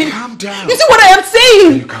saying? Calm down. You see what I am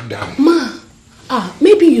saying? You calm down. Ma,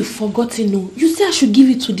 maybe you've forgotten. No, you say I should give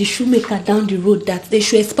it to the shoemaker down the road that they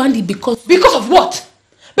should expand it because. Because of what?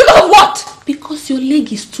 Because of what? Because your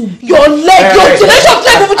leg is too big. Your leg, your tenacious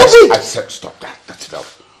leg will be too big. I said stop that. That's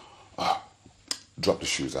enough. Drop the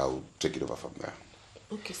shoes. I'll take it over from there.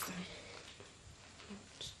 Okay, sir.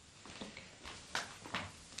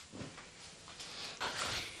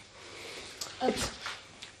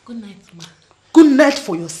 Good night, ma. Good night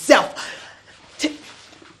for yourself.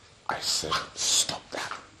 I said stop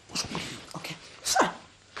that. What's wrong with you? Okay, sir.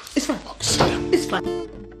 It's fine. Okay, sit down. It's fine.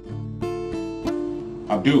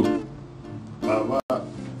 Abdul. Baba.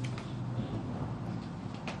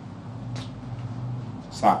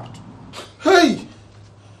 Sacked. Hey!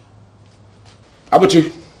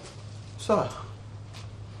 Abuchi. Sir.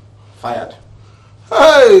 Fired.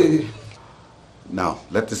 Hey! Now,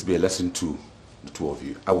 let this be a lesson to the two of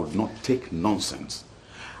you. I would not take nonsense.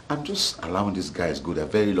 I'm just allowing these guys go. They're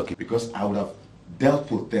very lucky because I would have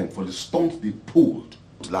dealt with them for the stunt they pulled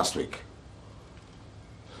last week.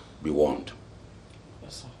 Be warned.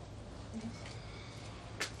 Yes, sir.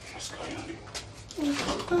 What's going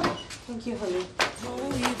on? Thank you, honey.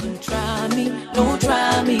 Don't even try me, don't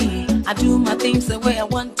try me. I do my things the way I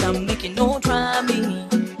want them. Making no try me,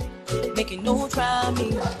 making no try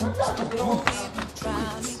me. Don't even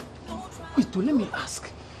try me. Wait, let me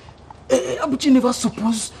ask. Abuchi never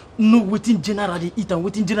suppose know wetin general they eat and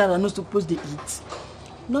wetin general not supposed they eat.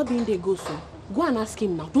 Not being they go so. Go and ask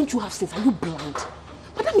him now. Don't you have sense? Are you blind?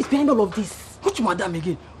 Madam is behind all of this. Which madam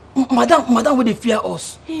again? Madam will they fear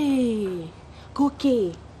us? Hey,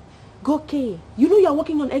 Goke. You know you're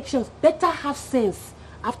working on eggshells. Better have sense.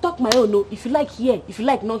 I've talked my own. No, if you like here, if you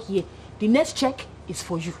like not here, the next check is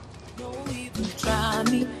for you. Don't even try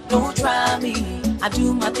me, don't try me. I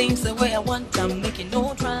do my things the way I want them. Making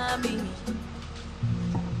no try me.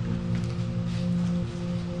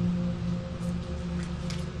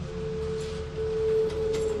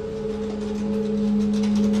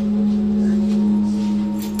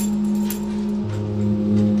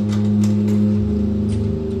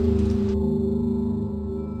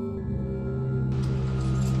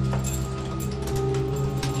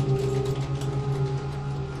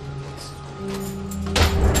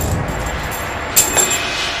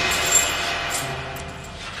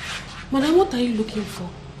 Madam, what are you looking for?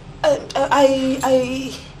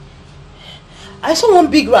 I saw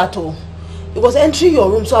one big rat. Oh, it was entering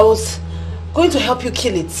your room, so I was going to help you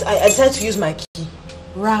kill it. I decided to use my key.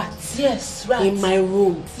 Rats? Yes, rats. In my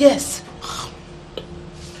room? Yes.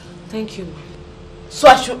 Thank you, ma'am. So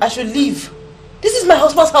I should leave. This is my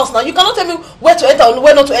husband's house now. You cannot tell me where to enter or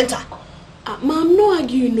where not to enter. Ma'am, no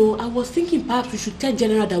arguing, no. I was thinking perhaps we should tell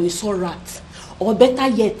General that we saw rats. Or better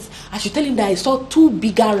yet, I should tell him that I saw 2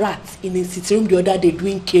 bigger rats in his sitting room the other day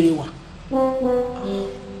doing kerewa.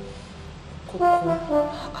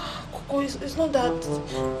 Coco, it's not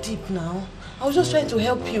that deep now. I was just trying to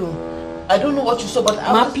help you. I don't know what you saw, but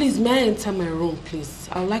Ma, please, may I enter my room, please?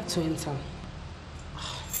 I would like to enter.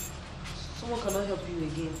 Someone cannot help you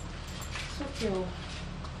again. It's okay.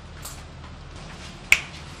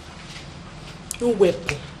 No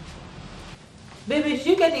weapon. Baby, did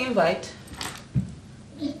you get the invite?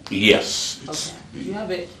 Yes. Okay. You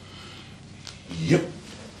have it? Yep.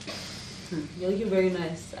 You're looking very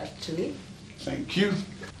nice, actually. Thank you.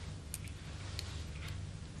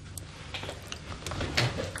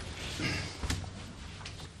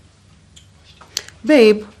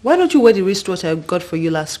 Babe, why don't you wear the wristwatch I got for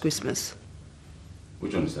you last Christmas?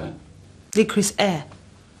 Which one is that? The Chris Air.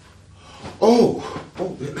 Oh,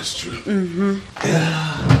 that's true. Mm-hmm.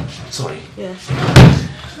 Yeah. Sorry. Yeah.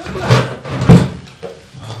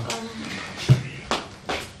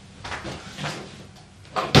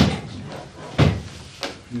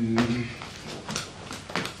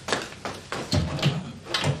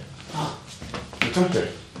 It's not there.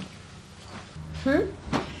 Hmm?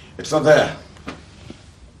 It's not there.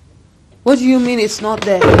 What do you mean it's not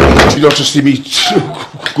there? You don't just see me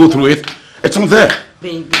go through it. It's not there.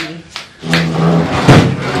 Baby.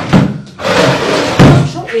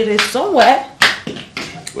 Sure it is somewhere.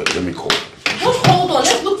 Wait, let me call. Just hold on.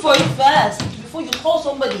 Let's look for it first before you call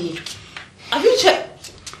somebody. Have you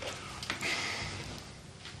checked?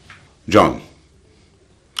 John.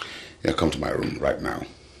 Yeah, come to my room right now.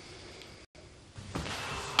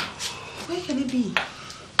 Where can it be?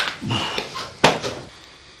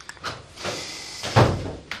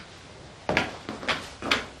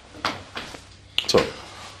 So,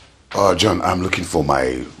 John, I'm looking for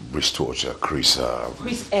my wristwatch, Chris.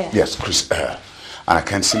 Chris Air. Yes, Chris Air. And I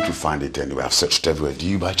can't seem to find it anywhere. I've searched everywhere. Do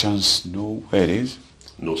you by chance know where it is?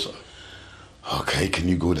 No, sir. Okay, can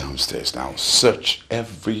you go downstairs now? Search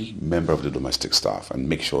every member of the domestic staff and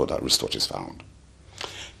make sure that wristwatch is found.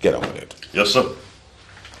 Get on with it. Yes, sir.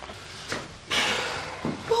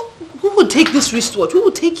 Well, who would take this wristwatch? Who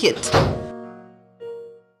would take it?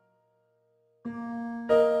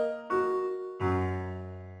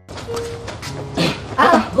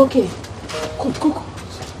 Okay. Come.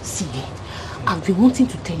 See, I've been wanting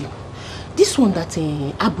to tell you. This one that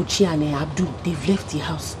Abuchi and Abdul, they've left the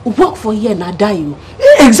house. Work for a year and I die.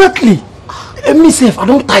 Exactly. Myself, I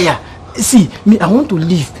don't tire. See, me, I want to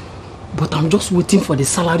leave. But I'm just waiting for the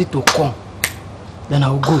salary to come. Then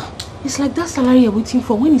I'll go. It's like that salary you're waiting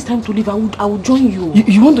for. When it's time to leave, I will join you.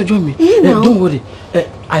 You want to join me? Yeah, don't worry.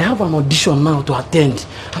 I have an audition now to attend.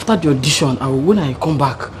 After the audition, when I come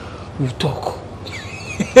back, we'll talk.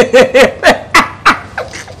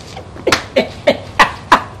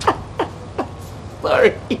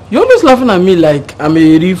 Sorry. You're always laughing at me like I'm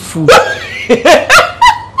a real fool.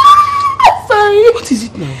 Sorry. What is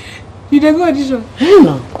it now? You didn't go audition?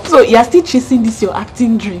 No. So you're still chasing this your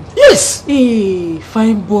acting dream? Yes. Hey,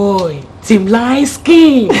 fine boy. Team light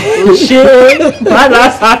skin. Shame.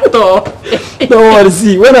 Badass actor. Don't worry,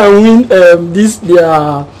 see, when I win this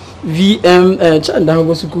their VM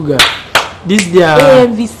this their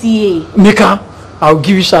AMVCA. Maker, I'll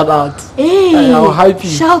give you shout out. Hey, I'll hype you.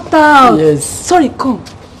 Shout out. Yes. Sorry, come.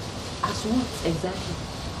 As what exactly?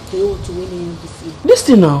 They want to win AMVCA. This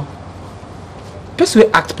thing now. Best way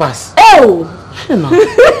act pass. Oh! You know.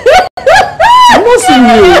 I'm not seeing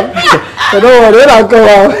you. So don't worry, when I come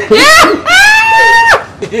out.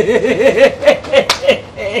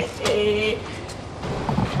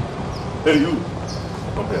 Hey, you.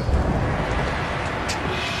 Come here.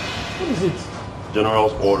 What is it?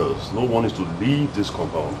 General's orders. No one is to leave this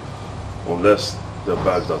compound unless their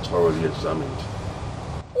bags are thoroughly examined.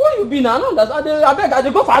 Where you been? I don't understand. I beg,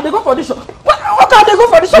 they go for this show. What can they go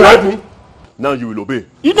for this show? You heard me? Now you will obey.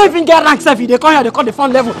 You don't even get rank, Sefi. They come here, they call the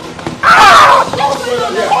phone level.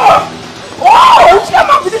 Oh, she came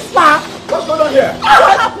up with this man. What's going on here?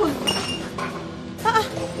 What happened?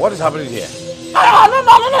 What is happening here?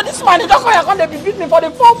 No. This man, he just come here, come they be beat me for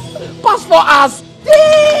the past 4 hours.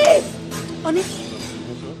 Thief! Honey,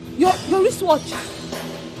 your wristwatch.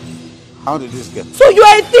 How did this get? So you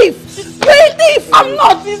are a thief! You're a thief! I'm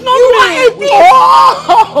not, it's not You me. are a thief!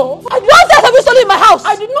 Oh! What else have you stolen in my house?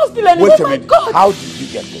 I did not steal anything. Wait Oh a my minute. God. How did you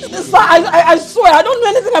get this? Sir, I swear, I don't know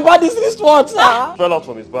anything about this wristwatch, sir. Fell out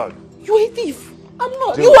from his bag. You're a thief! I'm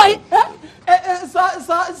not. You are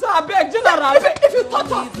Sir, I beg, General. If you touch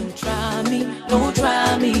her. Even try me, don't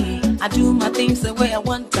try me. I do my things the way I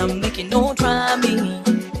want them. Making no try me.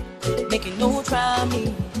 Making no try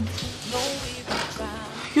me. No even try.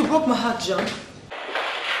 You broke my heart, John.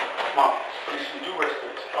 Mom, please, with due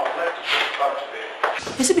respect, I would like to take back to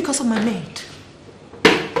bed. Is it because of my maid?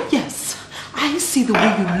 Yes. I see the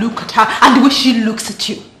way you look at her and the way she looks at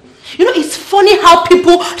you. You know, it's funny how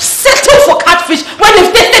people settle for catfish when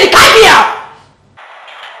they've tasted the caviar.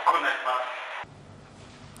 Good night, Mom.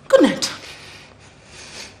 Good night.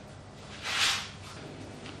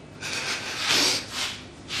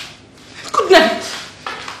 Good night.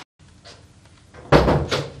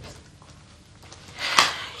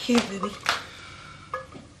 Here, baby.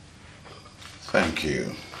 Thank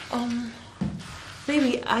you.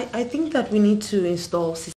 Baby, I think that we need to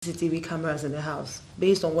install CCTV cameras in the house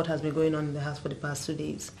based on what has been going on in the house for the past 2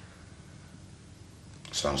 days.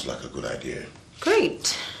 Sounds like a good idea.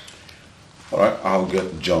 Great. All right, I'll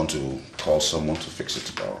get John to call someone to fix it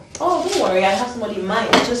tomorrow. Oh, don't worry. I have somebody in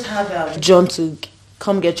mind. Just have John to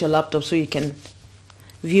come get your laptop so you can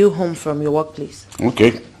view home from your workplace.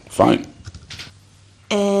 Okay, fine.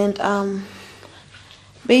 And,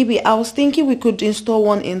 baby, I was thinking we could install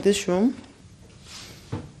one in this room.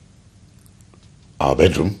 Our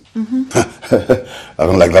bedroom? I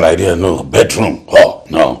don't like that idea, no. Bedroom? Oh,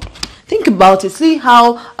 no. Think about it. See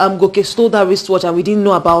how Goke stole that wristwatch and we didn't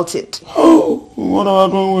know about it. Oh, what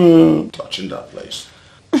am I doing? Touching that place.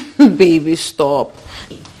 Baby, stop.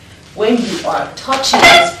 When you are touching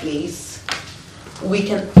this place, we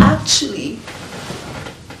can actually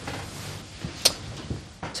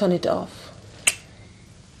turn it off.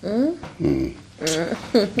 No,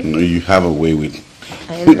 you have a way with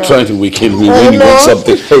I know. trying to weaken me when you want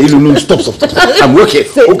something. Hey, no, stop. I'm working.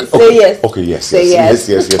 Say yes. Okay, yes. Say yes.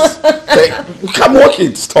 Hey, I'm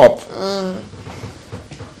working. Stop.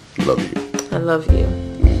 Love you. I love you.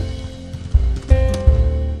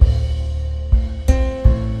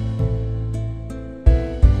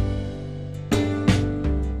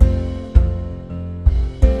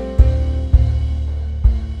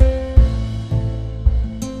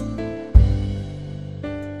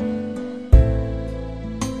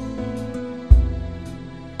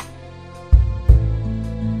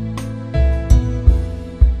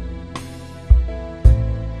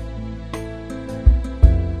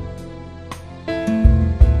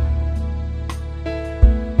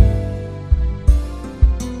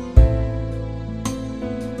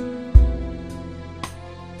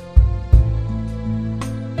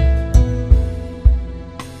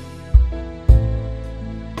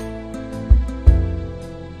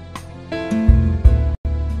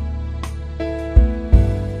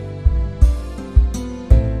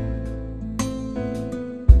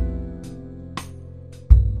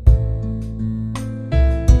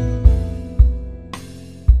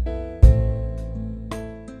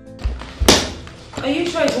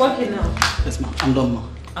 working now? Yes, ma'am. I'm done, ma'am.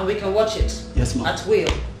 And we can watch it? Yes, ma'am. At will?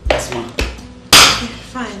 Yes, ma'am.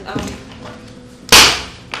 Fine.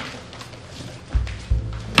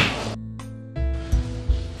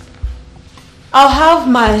 I'll have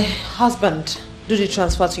my husband do the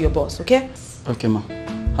transfer to your boss, okay? Okay, ma'am.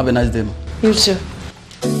 Have a nice day, ma'am. You too.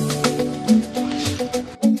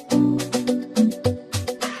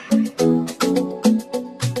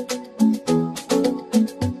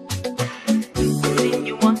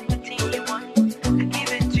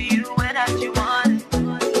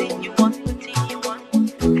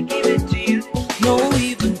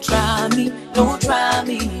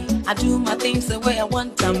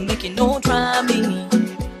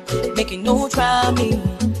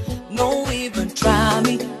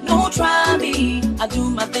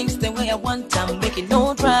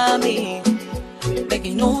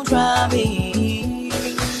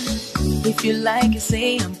 If you like it,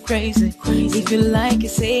 say I'm crazy. If you like it,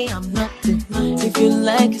 say I'm nothing. If you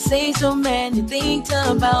like it, say so many things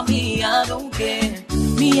about me. I don't care.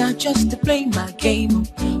 Me, I just to play my game.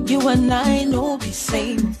 You and I know the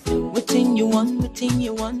same. Within you want, within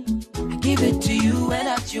you want. I give it to you and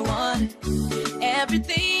that you want.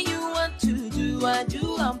 Everything you want to do, I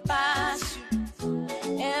do. I'm past you.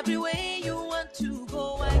 Every way you want to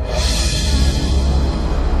go, I go.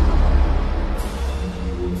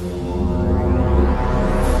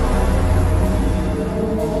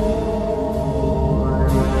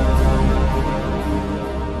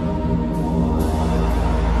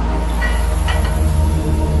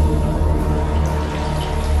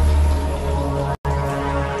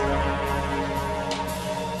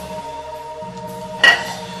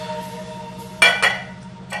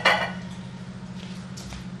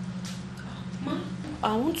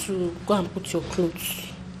 I want to go and put your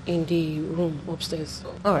clothes in the room upstairs.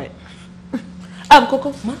 All right.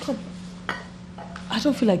 Coco, ma, come. I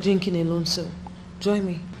don't feel like drinking alone, so join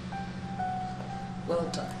me.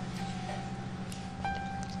 Well done.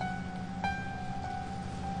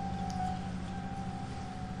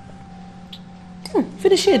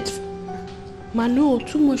 Finish it. Ma, no,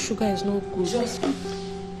 too much sugar is not good. Just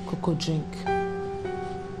Coco, drink.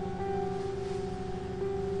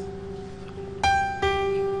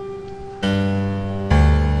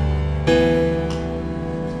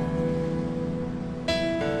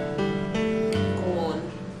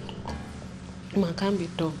 Ma, can't be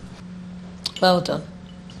done. Well done.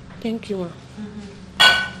 Thank you, ma.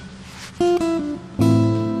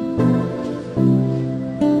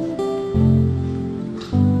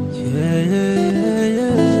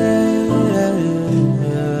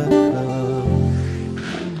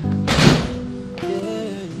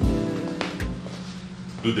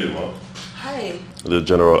 Good day, ma. Hi. The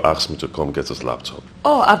general asked me to come get his laptop.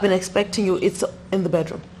 Oh, I've been expecting you. It's in the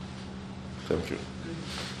bedroom. Thank you.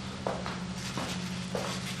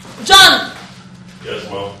 John! Yes,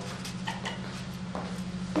 ma'am.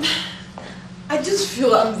 I just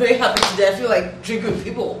feel I'm very happy today. I feel like drinking with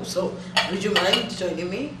people. So, would you mind joining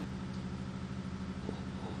me?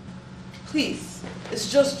 Please.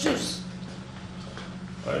 It's just juice.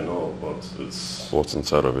 I know, but it's what's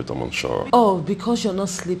inside of it, I'm unsure. Oh, because you're not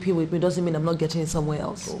sleeping with me doesn't mean I'm not getting it somewhere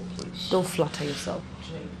else. Oh, please. Don't flatter yourself.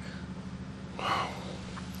 Drink.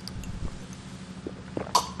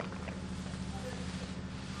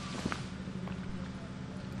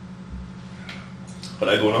 Can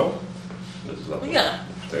I go now? This is laptop. Yeah.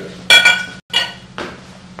 Thank you.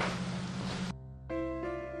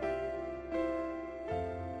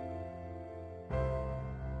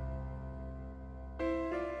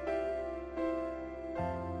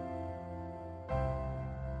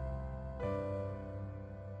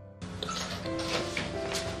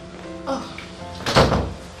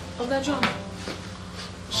 Oga John.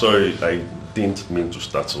 Sorry, I didn't mean to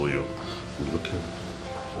startle you. I'm looking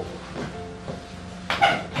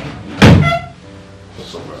for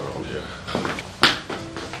somewhere around here.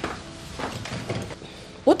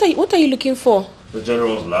 What are you looking for? The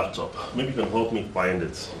general's laptop. Maybe you can help me find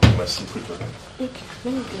it. My secret. Okay,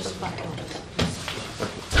 let me just back down.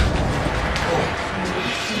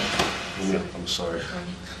 Yeah, I'm sorry.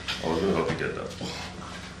 I was going to help you get that.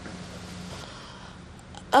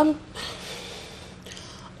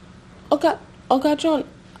 Oga John,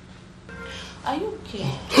 are you okay?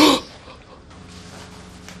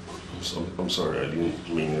 I'm sorry, I didn't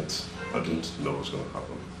mean it. I didn't know what was going to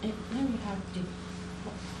happen. Let me have the...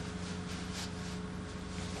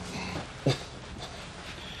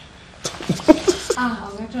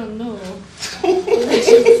 Oga John, no.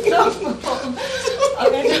 Stop.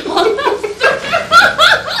 Oga John,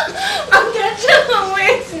 Oga John,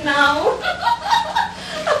 wait now.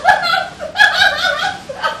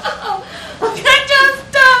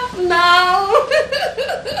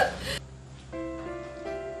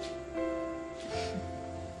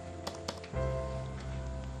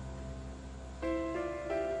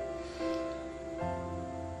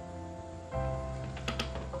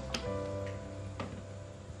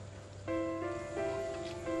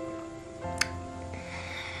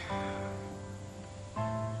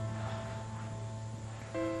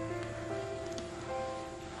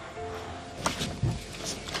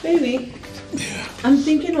 Baby, I'm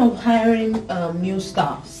thinking of hiring new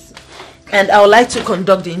staffs. And I would like to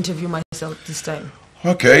conduct the interview myself this time.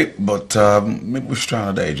 Okay, but maybe we should try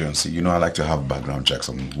another agency. You know, I like to have background checks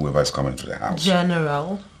on whoever is coming to the house.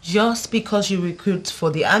 General, just because you recruit for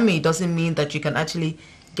the army doesn't mean that you can actually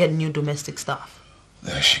get new domestic staff.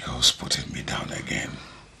 There she goes, putting me down again.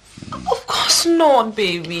 Of course not,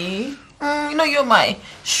 baby. You know you're my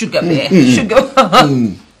sugar bear. Sugar.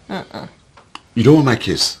 You don't want my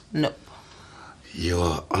kiss? No.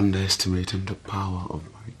 You're underestimating the power of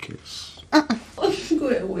my kiss. Go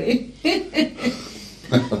away.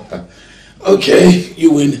 Okay,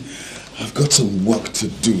 you win. I've got some work to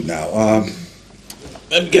do now.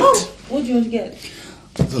 Let me get What do you want to get?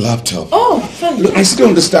 the laptop. Oh, fine. Look, I still don't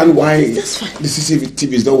understand why the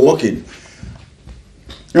CCTV is not working.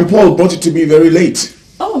 And Paul brought it to me very late.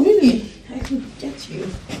 Oh, really? I can get you.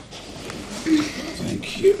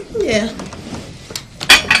 Thank you. Yeah.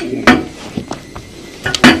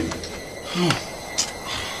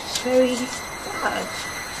 It's very bad.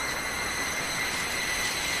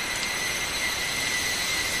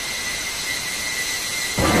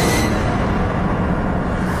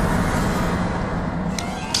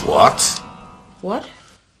 What? What?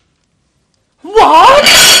 What?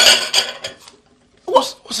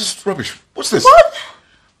 What's this rubbish? What's this? What?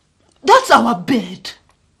 That's our bed.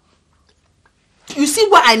 You see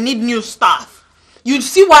why I need new staff? You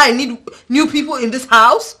see why I need new people in this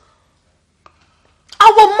house?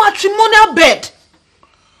 Our matrimonial bed.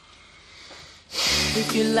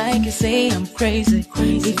 If you like it, say I'm crazy.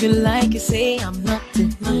 If you like it, say I'm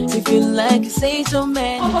nothing. If you like it, say so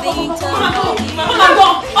many things. Oh my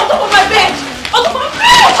God! On top of my bed! On top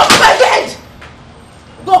of my bed!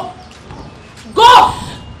 Go! Go!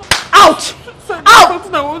 Out!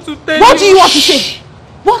 Out! I want to tell What do you want to say?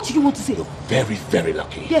 What do you want to say? Very, very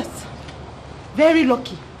lucky. Yes. Very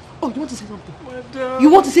lucky. Oh, you want to say something? You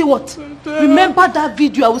want to say what? Remember that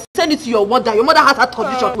video? I will send it to your mother. Your mother has her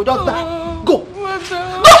condition. Will just die. Go. Go!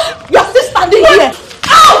 You are still standing here.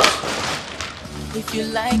 Out! If you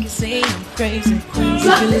like it, say I'm crazy.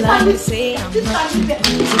 If you like it, say I'm nothing.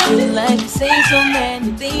 If you like it, say so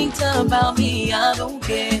many things about me. I don't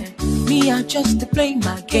care. Me, I just to play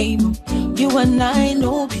my game. You and I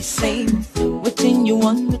know the same. Within you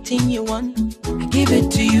want, within you want. I give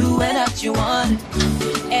it to you and that you want.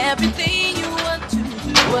 Everything you want to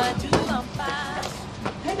do, I do. I'm fast.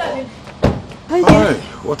 Hey, darling. Hi,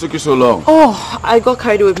 what took you so long? Oh, I got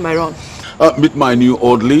carried away with my run. Meet my new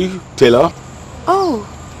orderly, Taylor. Oh.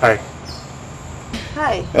 Hi.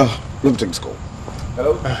 Hi. Let me take this call.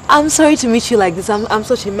 Hello? I'm sorry to meet you like this. I'm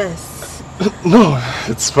such a mess. No,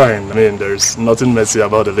 it's fine. I mean, there's nothing messy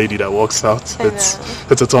about a lady that walks out. It's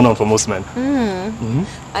a turn on for most men.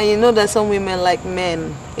 And you know that some women like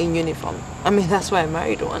men in uniform. I mean, that's why I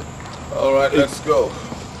married one. All right, let's go.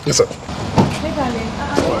 Yes, sir. Hey, darling.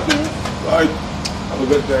 Thank you. Bye. Have a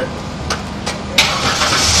good day.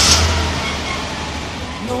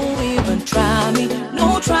 No even try me,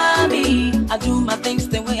 no try me. I do my things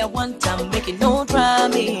the way I want. I'm making no try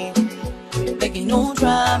me, making no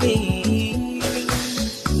try me.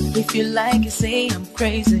 If you like it, say I'm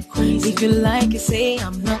crazy. If you like it, say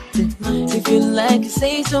I'm nothing. If you like it,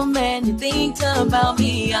 say so many things about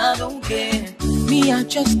me. I don't care. Me, I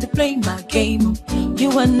just to play my game.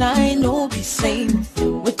 You and I know the same.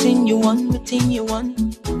 Within you want, within you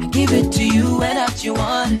want. I give it to you and that you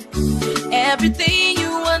want. Everything you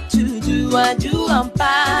want to do, I do. I'm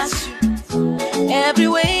past you. Every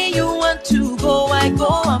way you want to go, I go.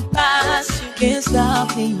 I'm past you. Can't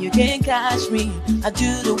stop me, you can't catch me. I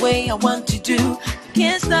do the way I want to do. You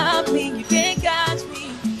can't stop me, you can't catch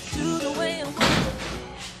me. Do the way I want to.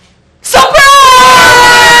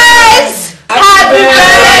 Surprise! Happy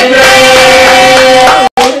birthday!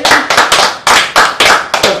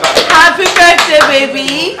 Happy birthday,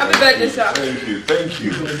 baby! Happy birthday, sir. Thank you, thank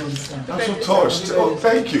you. I'm so touched. Oh,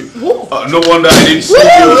 thank you. No wonder I didn't see you.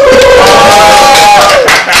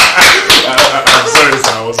 I'm sorry,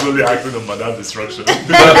 sir. I was only acting on Madame's instruction.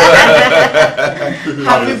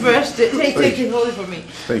 Happy birthday. Take it, hold it for me.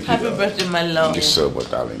 Thank you. Happy birthday, my love. Thank you so much,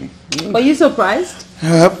 darling. Were you surprised?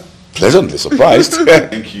 Pleasantly surprised.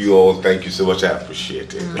 Thank you all. Thank you so much. I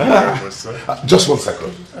appreciate it. Just 1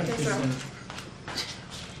 second.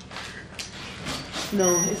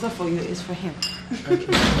 No, it's not for you. It's for him.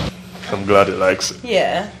 I'm glad he likes it.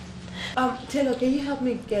 Yeah. Taylor, can you help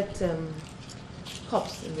me get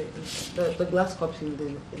cups in the glass cups in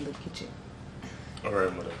the kitchen? All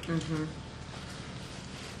right, mother.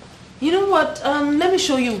 You know what? Let me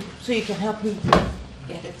show you so you can help me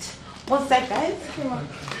get it. One sec, guys. Come on.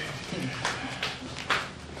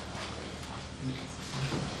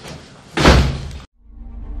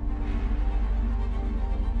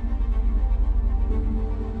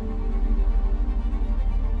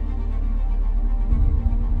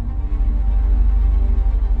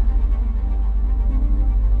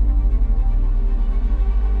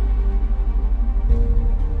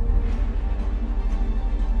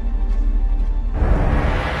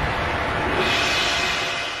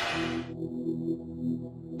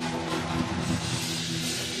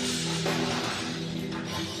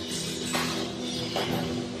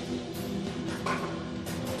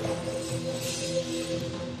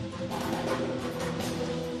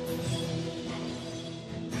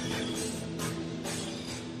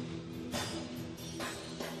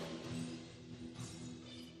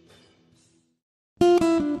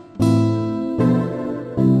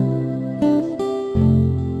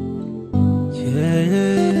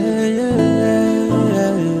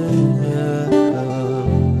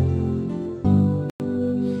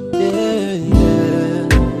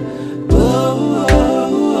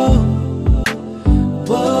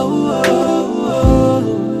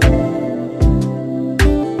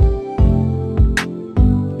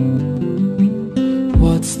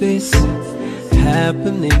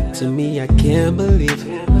 To me, I can't believe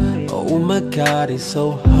it. Oh my God, it's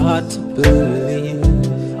so hard to believe.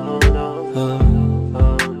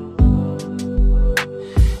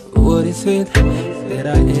 What is it that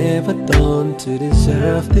I ever done to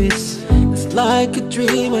deserve this? It's like a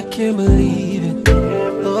dream, I can't believe it.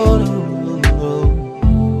 Oh no, no.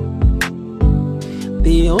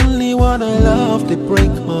 The only one I love, they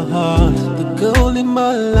break my heart. The girl in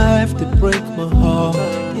my life, they break my heart.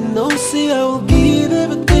 You know, see, I will give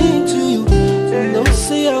everything to you. You know,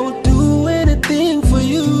 see, I will do anything for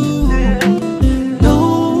you.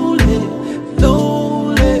 Lonely,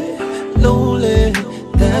 lonely, lonely.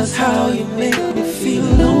 That's how you make me feel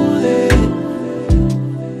lonely.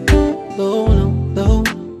 Lonely,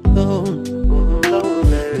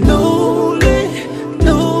 lonely,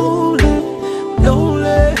 lonely,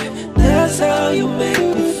 lonely. That's how you make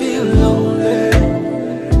me feel lonely.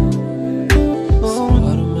 So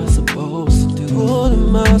what am I supposed to do? What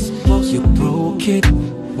am I supposed to do? You broke it,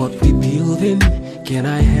 what we building. Can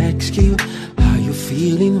I ask you how you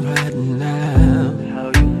feeling right now? How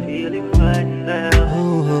you feeling right now?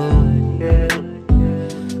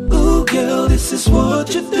 Ooh, girl, this is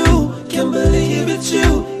what you do. Can't believe it's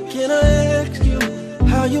you. Can I ask you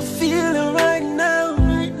how you feeling right now?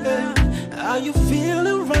 How you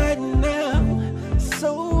feeling right now?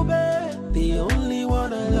 So bad. The only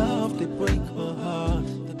one I love, they break my heart.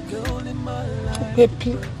 The girl in my life.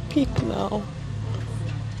 Okay, pick now.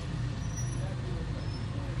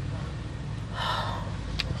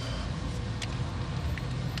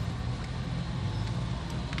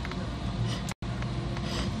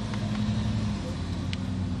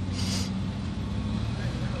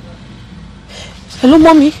 Hello,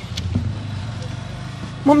 Mommy.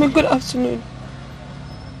 Mommy, good afternoon.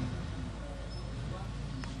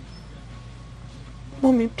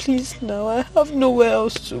 Mommy, please now. I have nowhere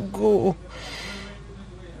else to go.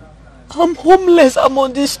 I'm homeless. I'm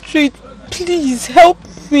on the street. Please help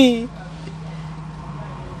me.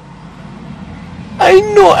 I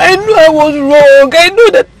know I was wrong. I know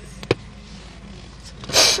that.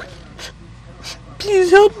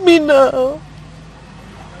 Please help me now.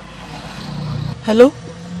 Hello?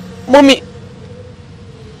 Mommy.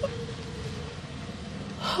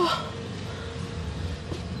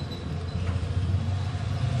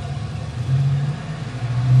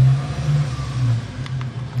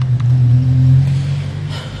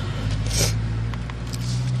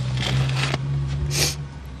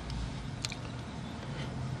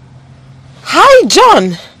 Hi,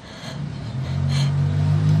 John.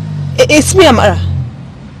 It's me, Amara.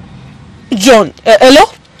 John, hello?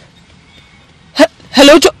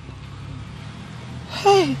 Hello, John.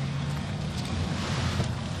 Hey.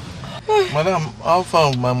 Madam, how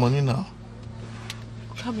far my money now?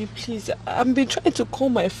 Kami, please. I've been trying to call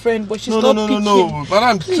my friend, but she's not picking. No.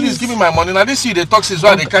 Madam, please give me my money. Now, this see the taxis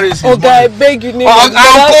why they carry his money. I beg you.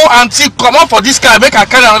 Uncle, auntie, come on for this car. Make I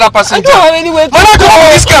carry another passenger. I don't have anywhere to go. Madam, come on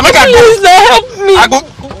for this car. Make I go. Please, help me. I go.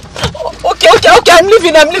 Okay. I'm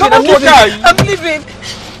leaving. I'm leaving.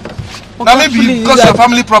 Now maybe because of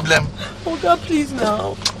family problem. Oga, please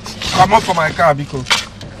now. Come on for my car, because.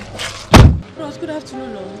 Ross, good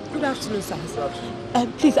afternoon. Good afternoon, sir.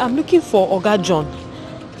 Please, I'm looking for Oga John.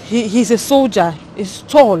 He's a soldier. He's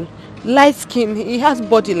tall, light skin. He has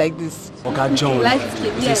body like this. Oga John. Light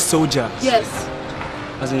skin. He's a soldier. Yes.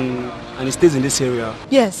 As in, and he stays in this area.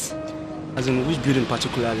 Yes. As in, which building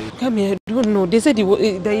particularly? Come here. I don't know. They said that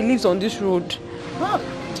he lives on this road.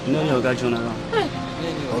 You know any Oga John around?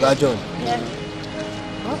 Oga John. Yeah.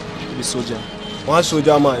 Maybe soldier. One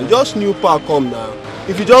soldier man. Just new park come now.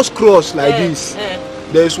 If you just cross like this,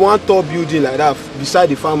 there is one tall building like that beside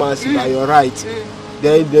the pharmacy by your right.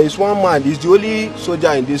 Then there is one man. He's the only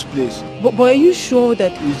soldier in this place. But are you sure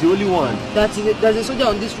that he's the only one? There's a soldier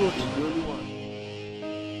on this road.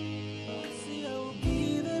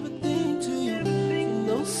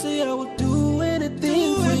 Say I would do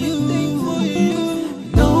anything for you.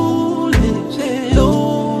 Lonely,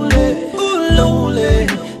 lonely, lonely.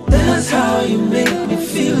 That's how you make me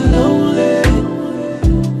feel lonely.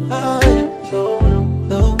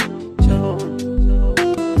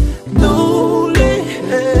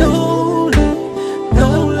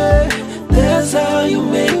 Lonely. That's how you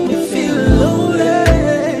make me feel lonely.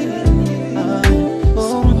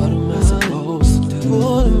 What am I supposed to do?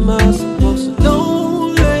 What am I supposed to do?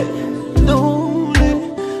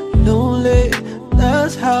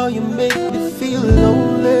 That's how you make me feel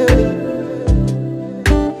lonely.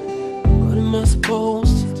 What am I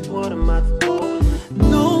supposed to do? What am I supposed to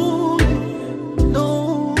do?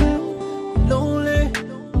 Lonely.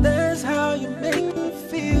 That's how you make me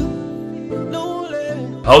feel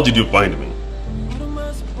lonely. How did you find me?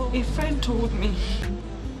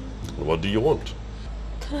 What do you want?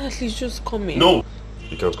 Can I at least just come in? No!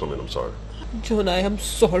 You can't come in, I'm sorry. John, I am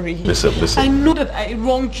sorry. Listen. I know that I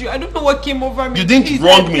wronged you. I don't know what came over me. You didn't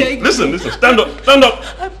wrong me. Listen, stand up.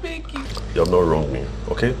 I beg you. You have not wronged me,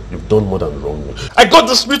 okay? You've done more than wrong me. I got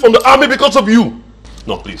dismissed from the army because of you.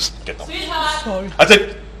 No, please, get up. Sweetheart. Sorry. I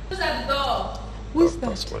said... Who's at the door? Who's that?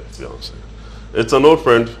 That's my fiancé. It's an old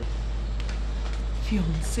friend.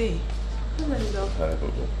 Fiancé? Hi,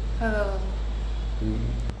 Bobo. Hello.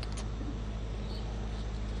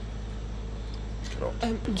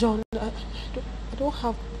 John, I don't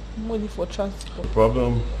have money for transport. No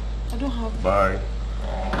problem. I don't have. Bye.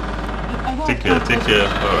 I don't Take care.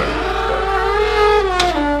 All right.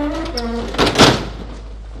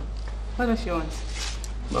 What does she want?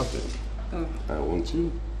 Nothing. Oh. I want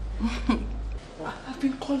you. I've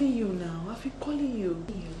been calling you now.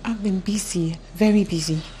 I've been busy, very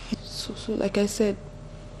busy. So like I said,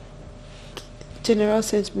 General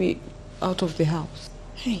sent me out of the house.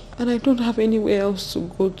 Hey. And I don't have anywhere else to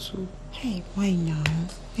go to. Hey, why now?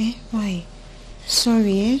 Why?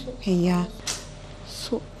 Sorry, Hey, yeah.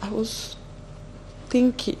 So I was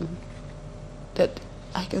thinking that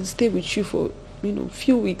I can stay with you for,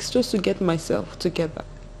 few weeks just to get myself together.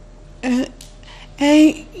 My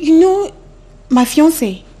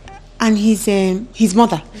fiancé and his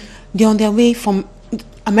mother, they're on their way from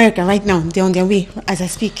America right now. They're on their way as I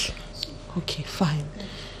speak. Okay, fine.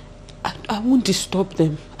 I won't disturb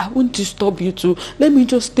them. I won't disturb you too. Let me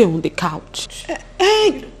just stay on the couch.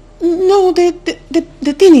 No,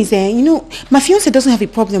 the thing is, my fiancé doesn't have a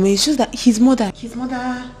problem. It's just that his mother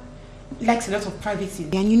likes a lot of privacy.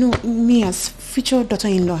 And me as future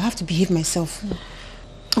daughter-in-law, I have to behave myself.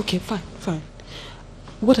 Okay, fine.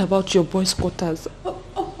 What about your boys' quarters?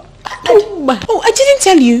 I didn't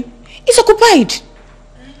tell you. It's occupied.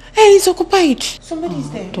 Hey, it's occupied. Somebody's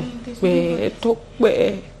there. Talk.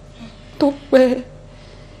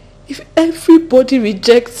 If everybody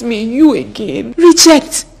rejects me, you again.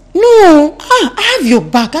 Reject? No. I have your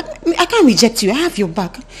back. I can't reject you. I have your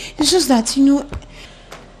back. It's just that,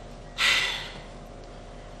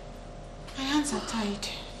 my hands are tied.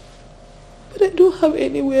 But I don't have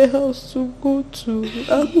anywhere else to go to.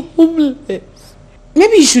 I'm homeless.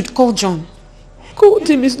 Maybe you should call John. Called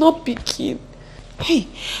him, he's not picking. Hey,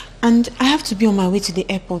 and I have to be on my way to the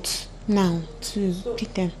airport now to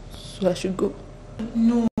pick them. So I should go?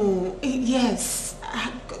 No, yes,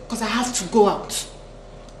 because I have to go out.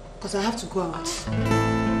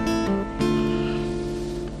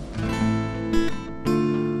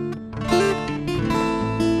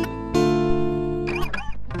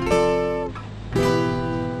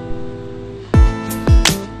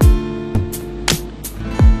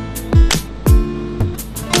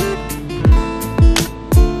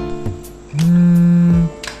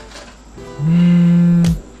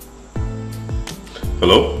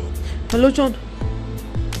 Hello, John.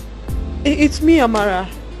 It's me, Amara.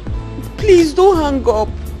 Please don't hang up.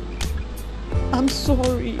 I'm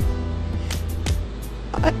sorry.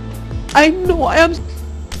 I know I am.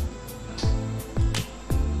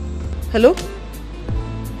 Hello?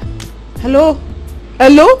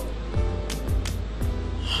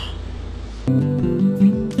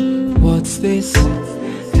 What's this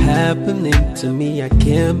happening to me? I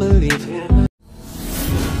can't believe it.